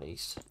there at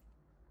least.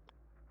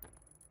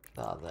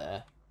 Put that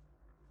there.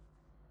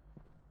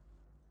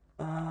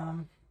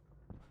 Can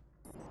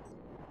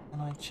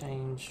I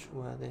change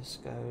where this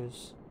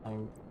goes?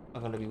 I'm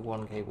going to be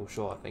one cable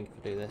short, I think,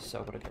 if I do this, so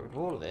I've got to get rid of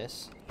all of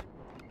this.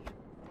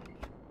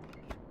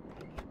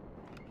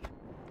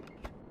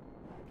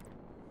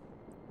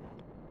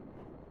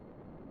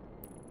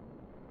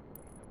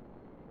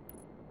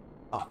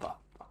 Oh, for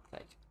fuck's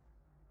sake.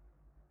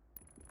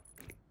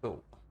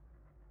 Cool.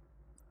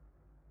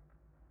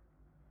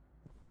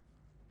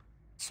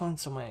 Let's find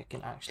somewhere it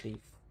can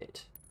actually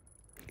fit.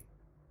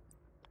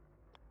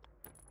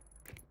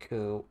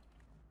 Cool.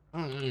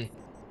 This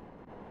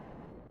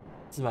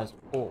is the most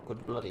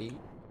awkward bloody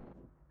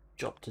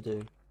job to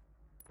do.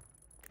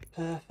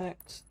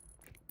 Perfect.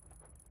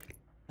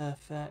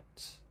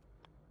 Perfect.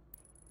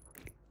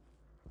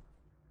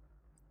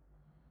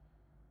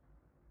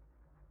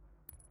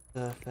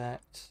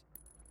 Perfect.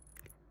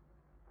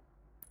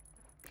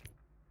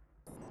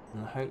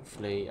 And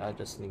hopefully I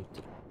just need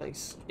to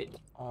place it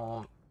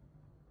on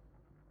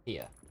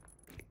here.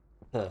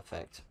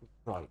 Perfect.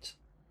 Right.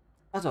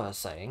 As I was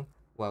saying,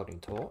 welding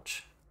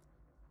torch.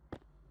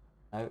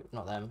 No,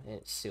 not them.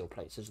 It's steel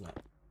plates, isn't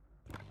it?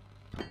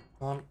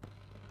 1,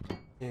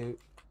 2,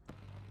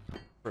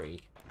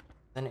 3.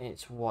 Then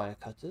it's wire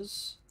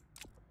cutters.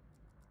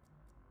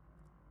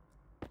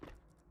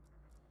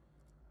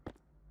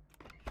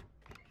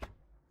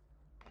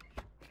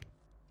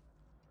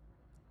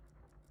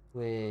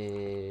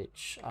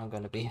 Which I'm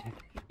going to be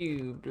a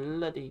few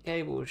bloody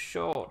cables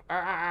short.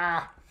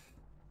 Ah!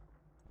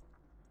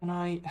 Can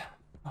I...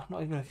 Oh,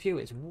 not even a few,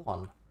 it's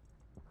one.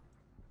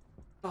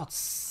 God's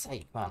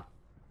sake, man.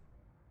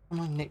 Can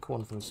I nick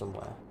one from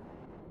somewhere?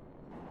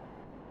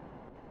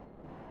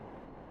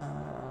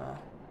 I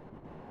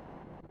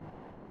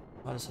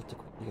just have to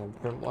quickly go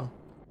and print one.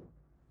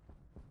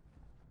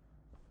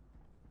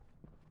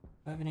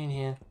 Open in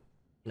here?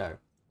 No.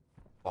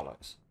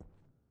 Bollocks.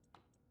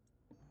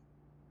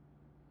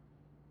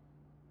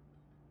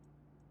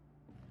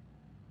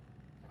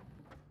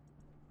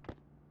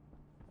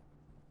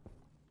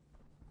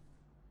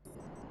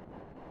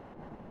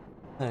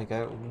 There we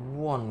go.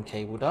 One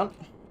cable done.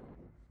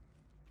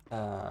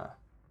 Right.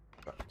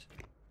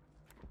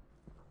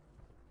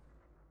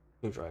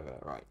 Screwdriver,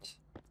 right.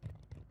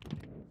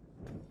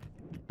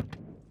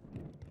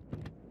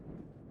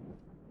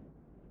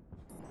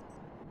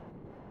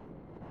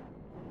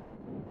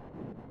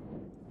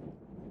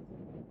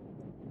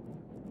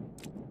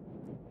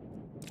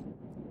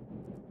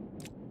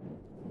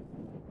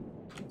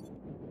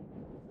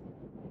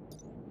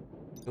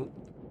 Oop.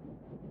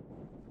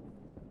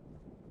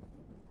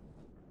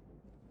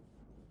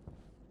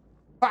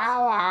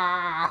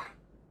 Power!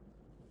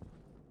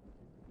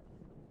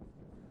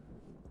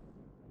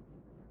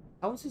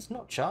 How is this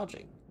not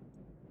charging?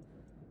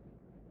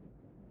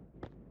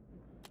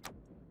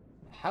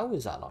 hell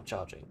is that not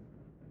charging?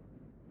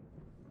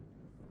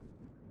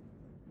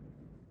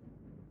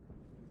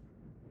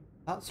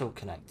 That's all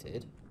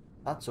connected.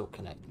 That's all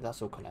connected.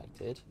 That's all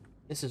connected.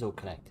 This is all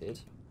connected.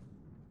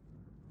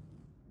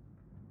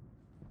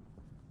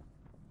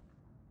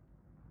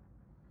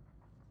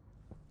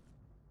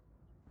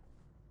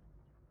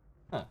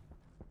 Huh.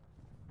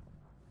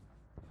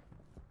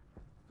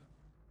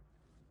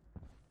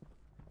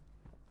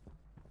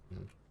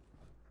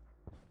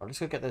 Right, let's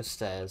go get those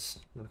stairs.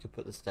 We can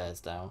put the stairs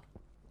down.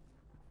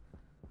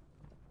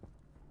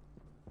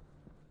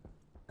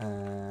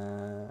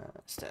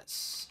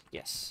 Stairs.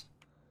 Yes.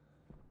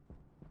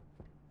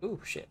 Ooh,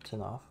 shit,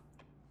 turn off.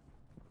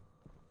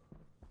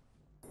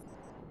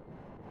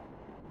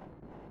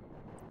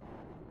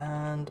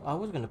 And I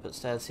was going to put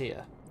stairs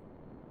here.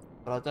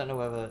 But I don't know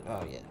whether...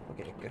 Oh, yeah, we're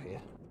going to go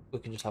here. We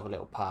can just have a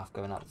little path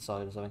going out the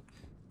side or something.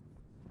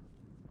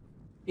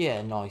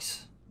 Yeah,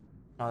 nice.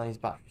 Now these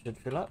batteries should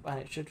fill up, and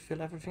it should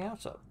fill everything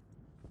else up.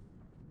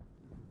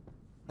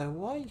 So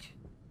why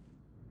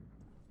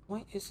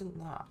isn't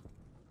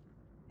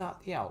that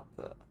the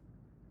output?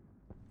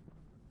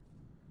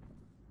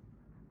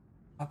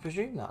 I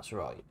presume that's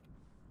right.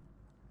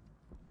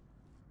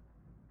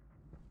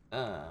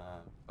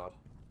 God.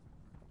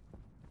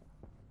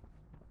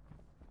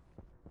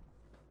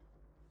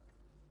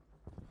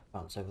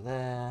 Bounce over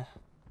there.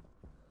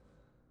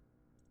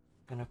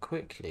 Gonna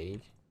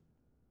quickly...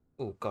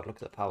 Oh god, look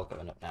at the power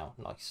going up now.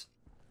 Nice.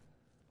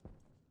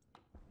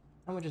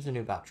 How much is a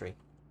new battery?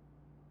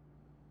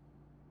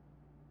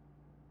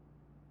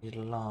 Need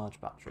a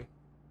large battery.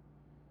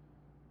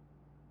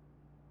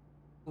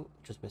 Oh,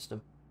 just missed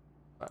them.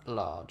 Right,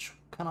 large.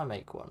 Can I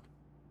make one?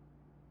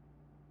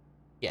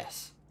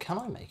 Yes. Can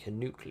I make a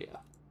nuclear?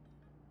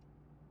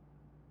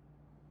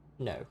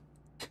 No.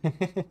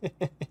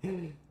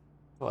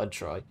 Well, I'd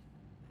try.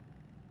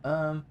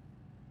 I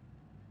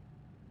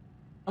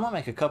might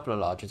make a couple of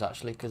larges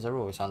actually, because they're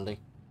always handy.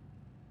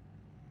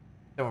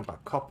 Don't worry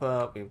about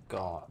copper, we've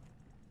got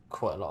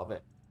quite a lot of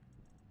it.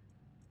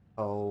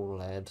 Coal,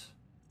 lead,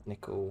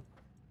 nickel,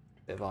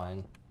 bit of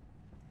iron.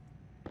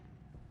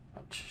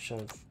 Right,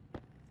 shove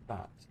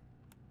that.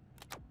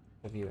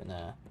 Shove you in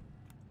there.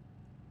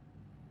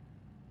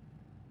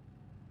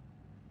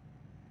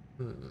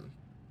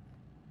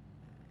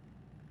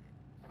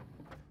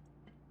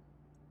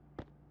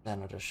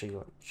 Then I'll just shove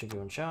you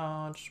on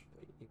charge,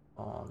 put you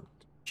on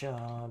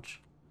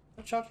charge.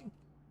 Not charging?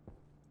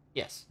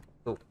 Yes.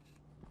 Cool.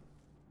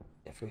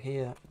 Get through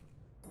here.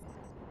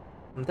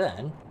 And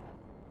then...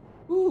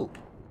 Ooh!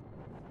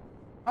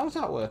 How's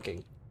that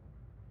working?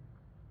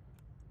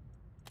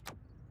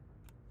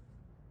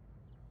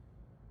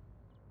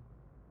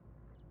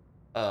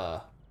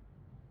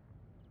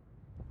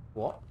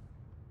 What?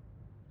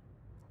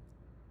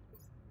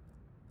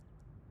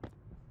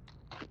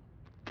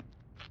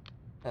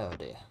 Oh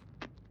dear.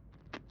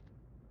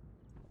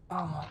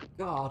 Oh my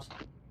god.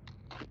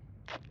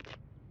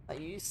 I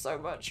use so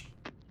much.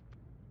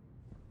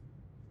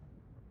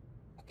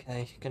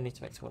 Okay, gonna need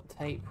to make some more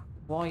tape.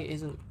 Why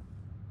isn't...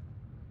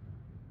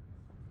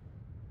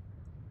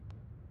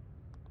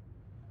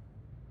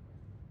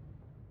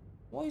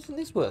 Why isn't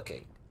this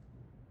working?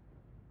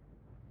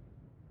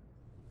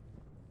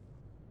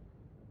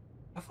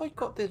 Have I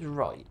got this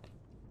right?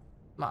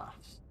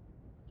 Maths.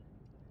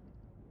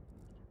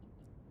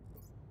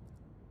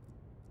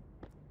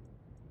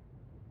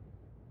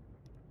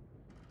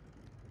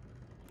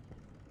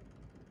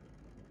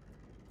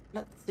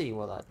 Let's see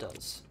what that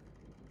does.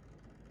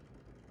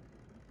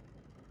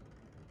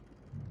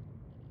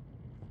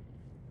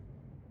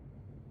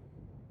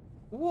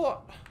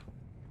 What?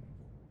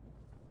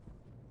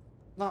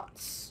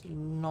 That's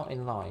not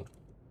in line.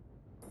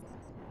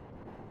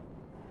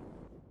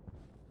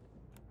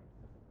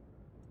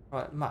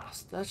 Right,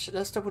 mass.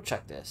 Let's double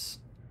check this.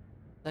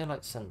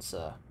 Daylight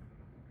sensor.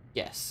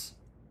 Yes.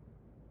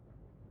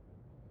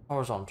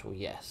 Horizontal,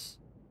 yes.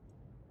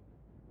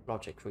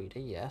 Logic reader,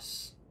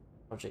 yes.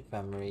 Logic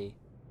memory.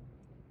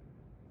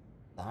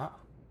 That.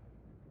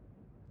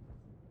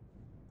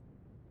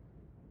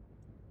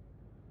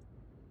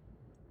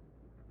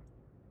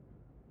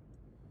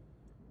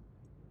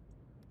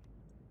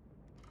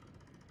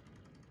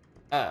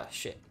 Ah,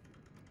 shit.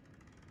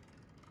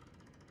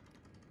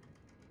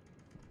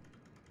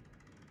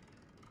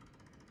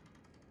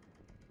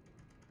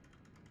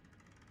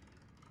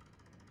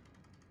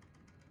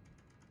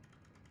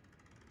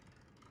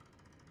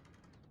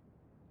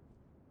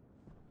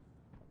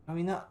 I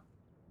mean that...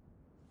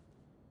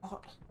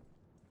 What?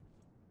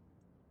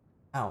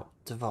 Out,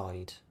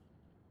 divide.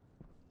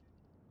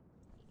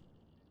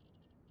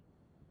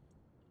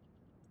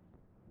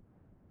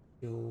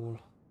 Fuel.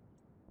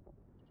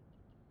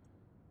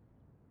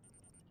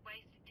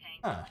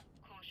 Ah.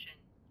 Caution.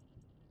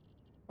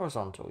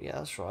 Horizontal, yeah,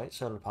 that's right.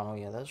 Solar panel,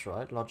 yeah, that's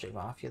right. Logic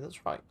math, yeah,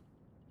 that's right.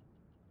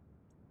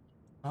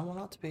 I want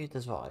that to be a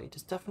divide.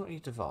 It's definitely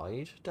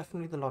divide.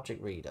 Definitely the logic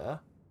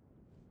reader.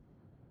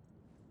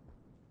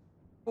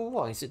 Well,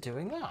 why is it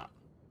doing that?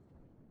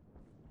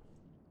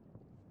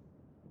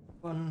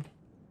 One.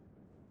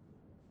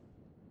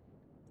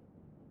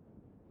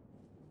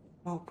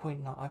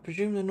 0.9. I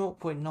presume the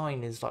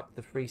 0.9 is like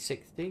the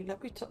 360.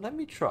 Let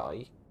me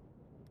try.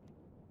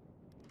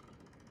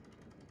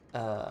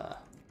 Uh.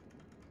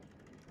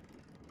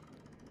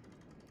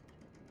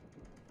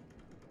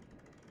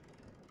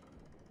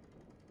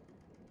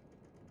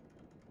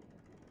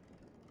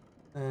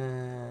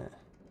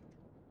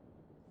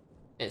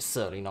 It's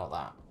certainly not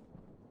that.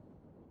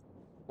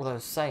 Although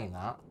saying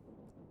that,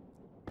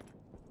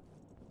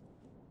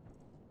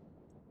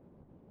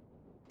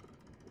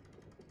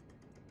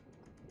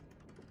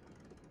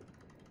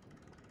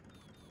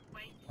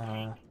 Waste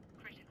tank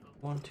critical.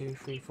 1, 2,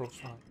 3, 4,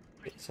 5,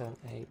 6, 7,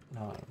 8,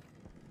 9.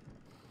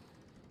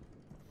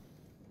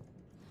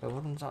 So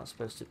what is that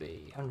supposed to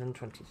be?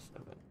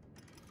 127.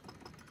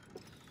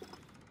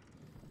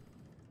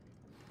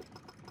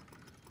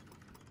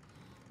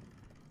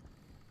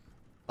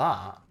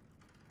 That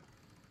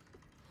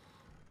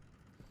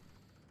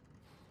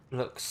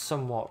looks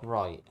somewhat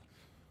right.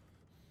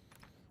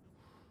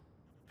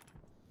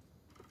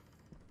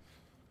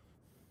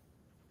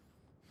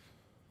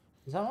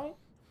 Is that right?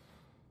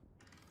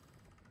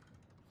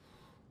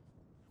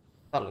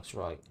 That looks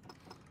right.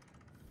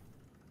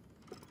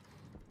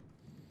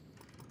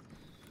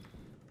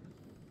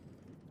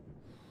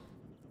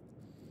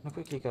 I'll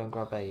quickly go and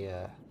grab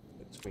a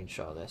quick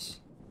screenshot of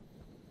this.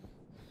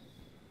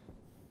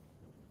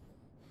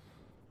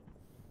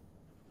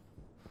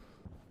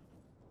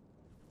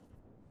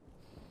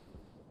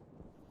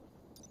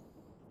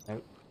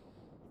 Nope.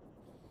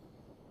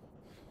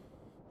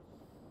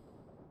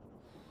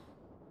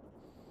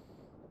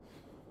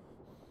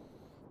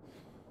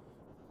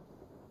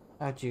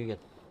 How do you get...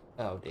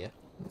 Oh dear.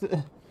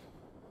 There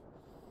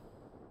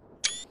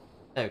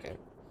we go.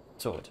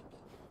 Sorted.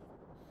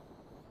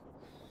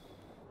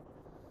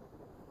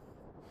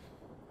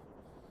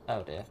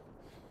 Oh dear.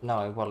 No,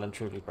 I well and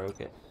truly broke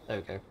it. There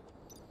we go.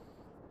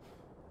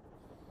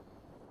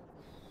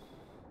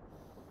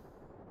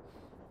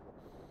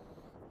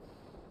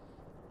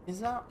 Is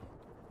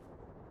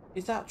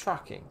that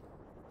tracking?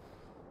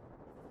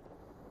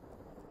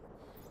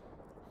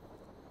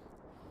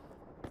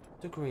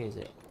 What degree is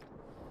it?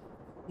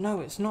 No,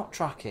 it's not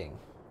tracking.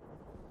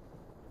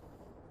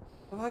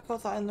 Have I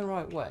got that in the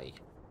right way?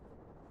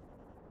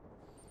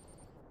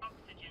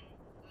 Oxygen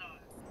low.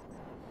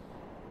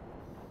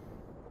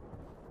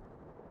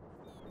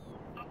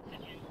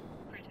 Oxygen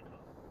critical.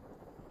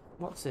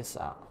 What's this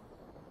at?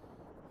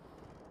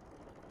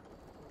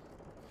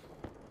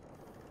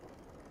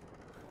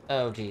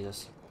 Oh,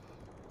 Jesus.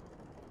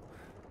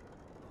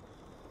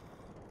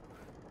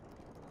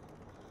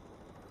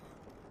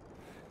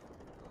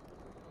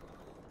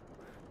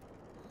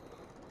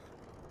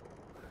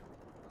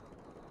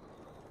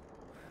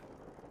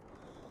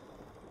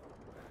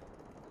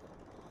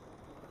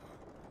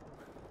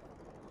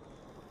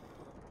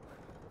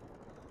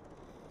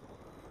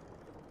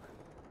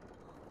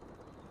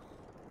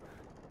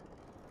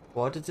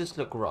 Why does this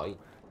look right?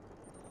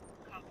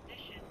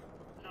 Cognition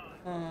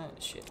low.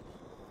 Shit.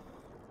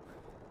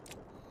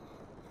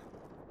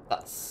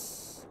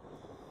 That's...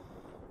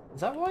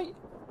 Is that right?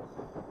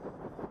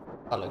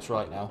 That looks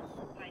right now.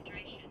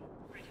 Hydration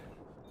critical.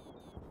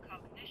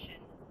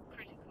 Cognition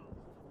critical.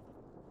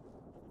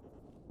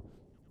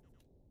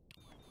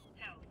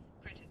 Health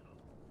critical.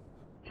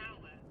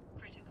 Power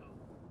critical.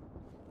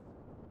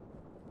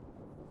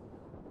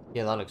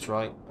 Yeah, that looks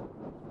right.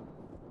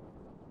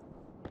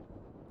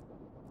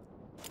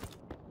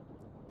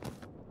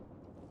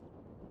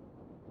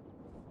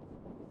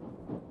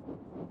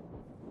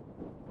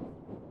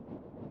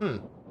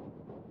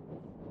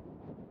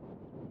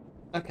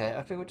 Okay,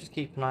 I think we'll just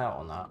keep an eye out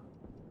on that.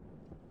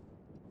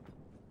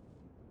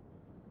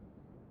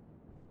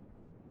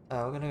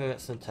 We're gonna go get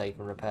some tape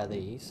and repair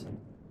these.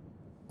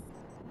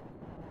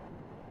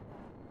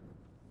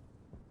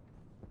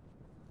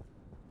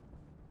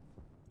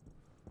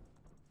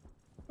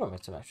 I'll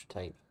make some extra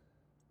tape.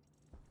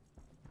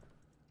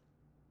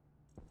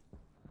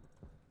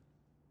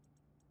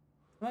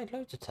 I made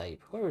loads of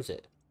tape. Where is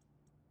it?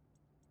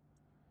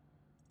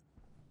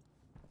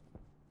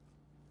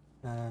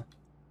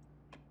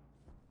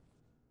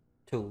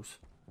 Tools.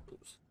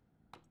 Tools.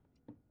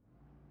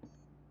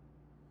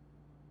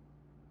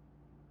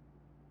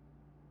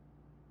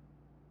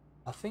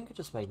 I think I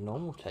just made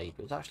normal tape.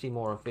 It was actually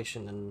more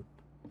efficient than...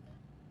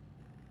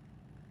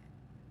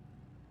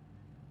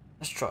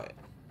 Let's try it.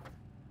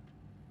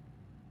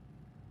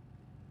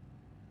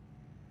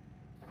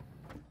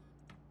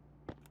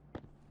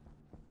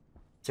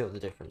 See what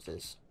the difference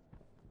is.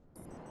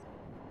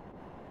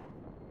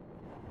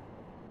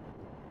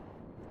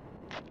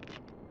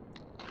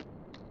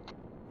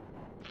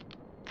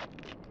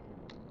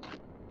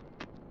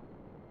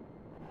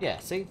 Yeah,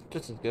 see?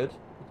 Just as good.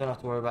 You don't have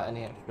to worry about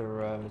any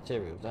extra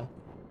materials then.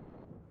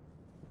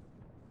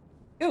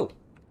 Cool.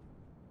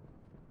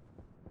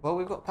 Well,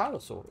 we've got power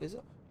source. Is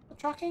it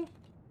tracking?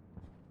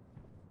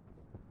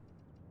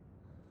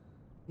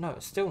 No,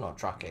 it's still not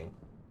tracking.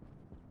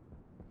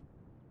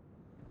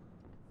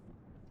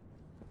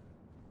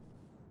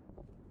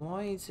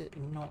 Why is it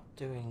not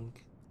doing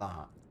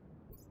that?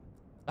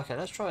 Okay,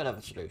 let's try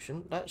another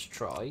solution. Let's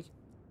try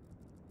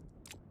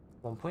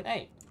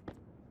 1.8.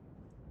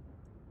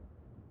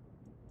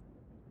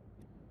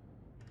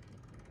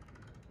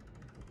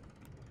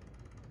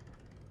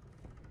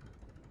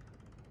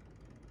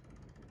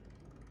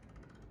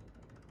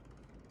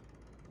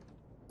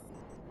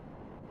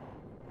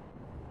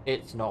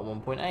 It's not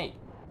 1.8.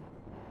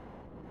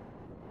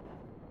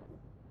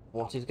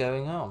 What is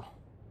going on?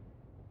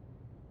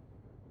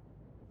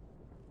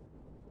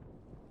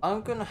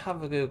 I'm gonna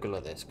have a Google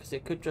of this because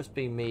it could just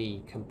be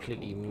me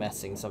completely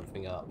messing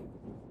something up.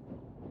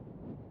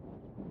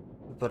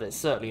 But it's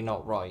certainly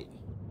not right.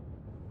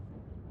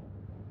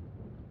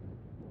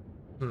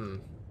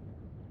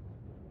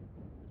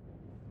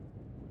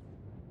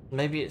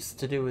 Maybe it's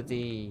to do with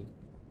the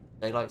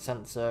daylight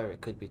sensor,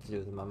 it could be to do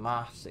with my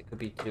maths, it could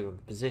be to do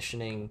with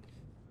positioning.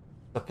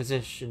 The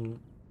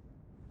position...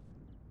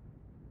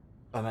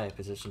 I may have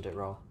positioned it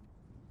wrong.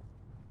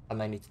 I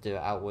may need to do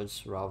it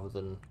outwards rather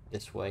than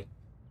this way.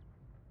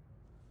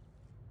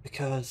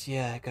 Because,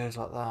 yeah, it goes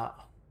like that.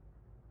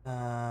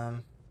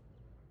 I'll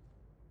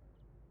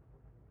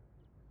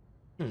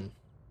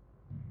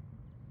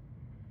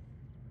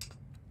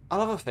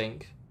have a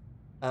think.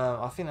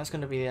 I think that's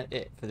going to be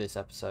it for this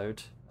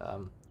episode.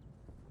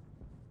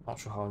 Not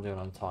sure how I'm doing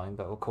on time,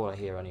 but we'll call it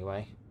here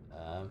anyway.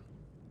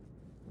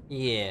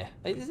 Yeah,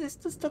 it's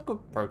just a good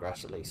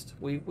progress at least.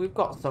 We've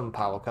got some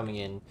power coming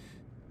in.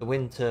 The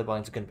wind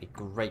turbines are going to be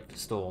great for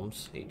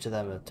storms. Each of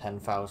them are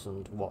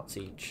 10,000 watts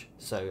each,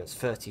 so it's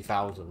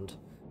 30,000,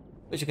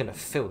 which are going to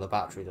fill the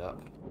batteries up.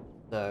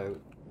 So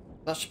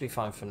that should be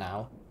fine for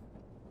now.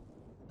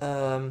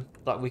 Like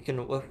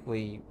if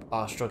we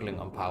are struggling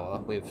on power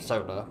with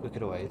solar, we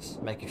could always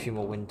make a few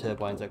more wind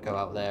turbines that go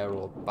out there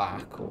or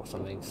back or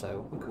something.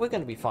 So we're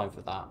going to be fine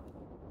for that.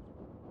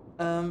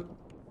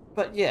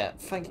 But yeah,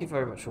 thank you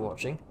very much for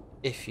watching,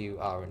 if you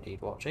are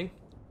indeed watching.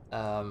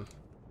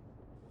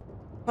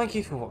 Thank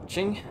you for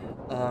watching.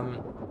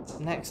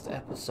 Next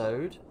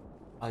episode,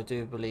 I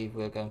do believe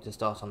we're going to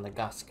start on the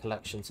gas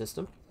collection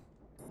system.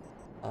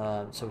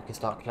 So we can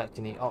start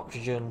collecting the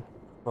oxygen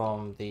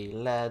from the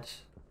lead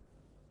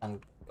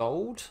and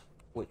gold,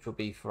 which will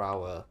be for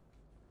our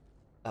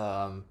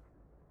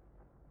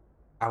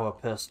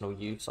personal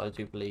use, I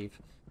do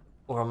believe.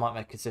 Or I might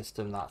make a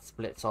system that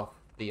splits off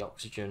the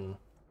oxygen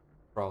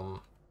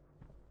from,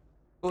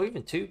 or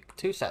even two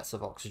sets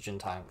of oxygen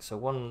tanks. So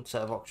one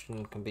set of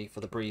oxygen can be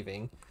for the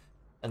breathing,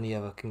 and the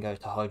other can go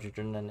to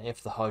hydrogen. And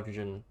if the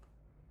hydrogen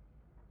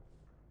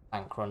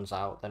tank runs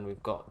out, then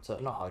we've got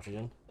not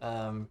hydrogen,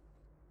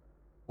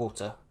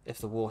 water. If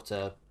the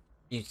water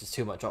uses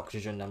too much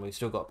oxygen, then we've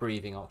still got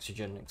breathing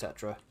oxygen,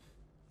 etc.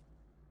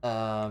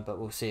 But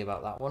we'll see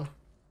about that one.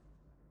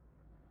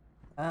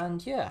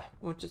 And yeah,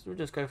 we'll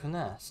just go from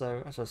there.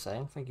 So as I was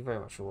saying, thank you very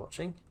much for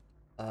watching.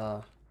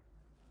 If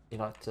you'd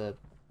like to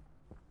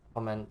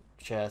comment,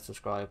 share,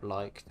 subscribe,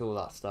 like, do all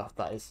that stuff,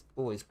 that is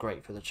always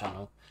great for the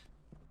channel.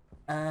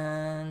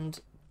 And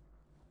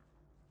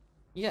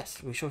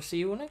yes, we shall see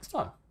you all next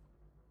time.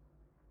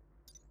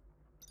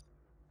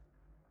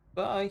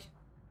 Bye.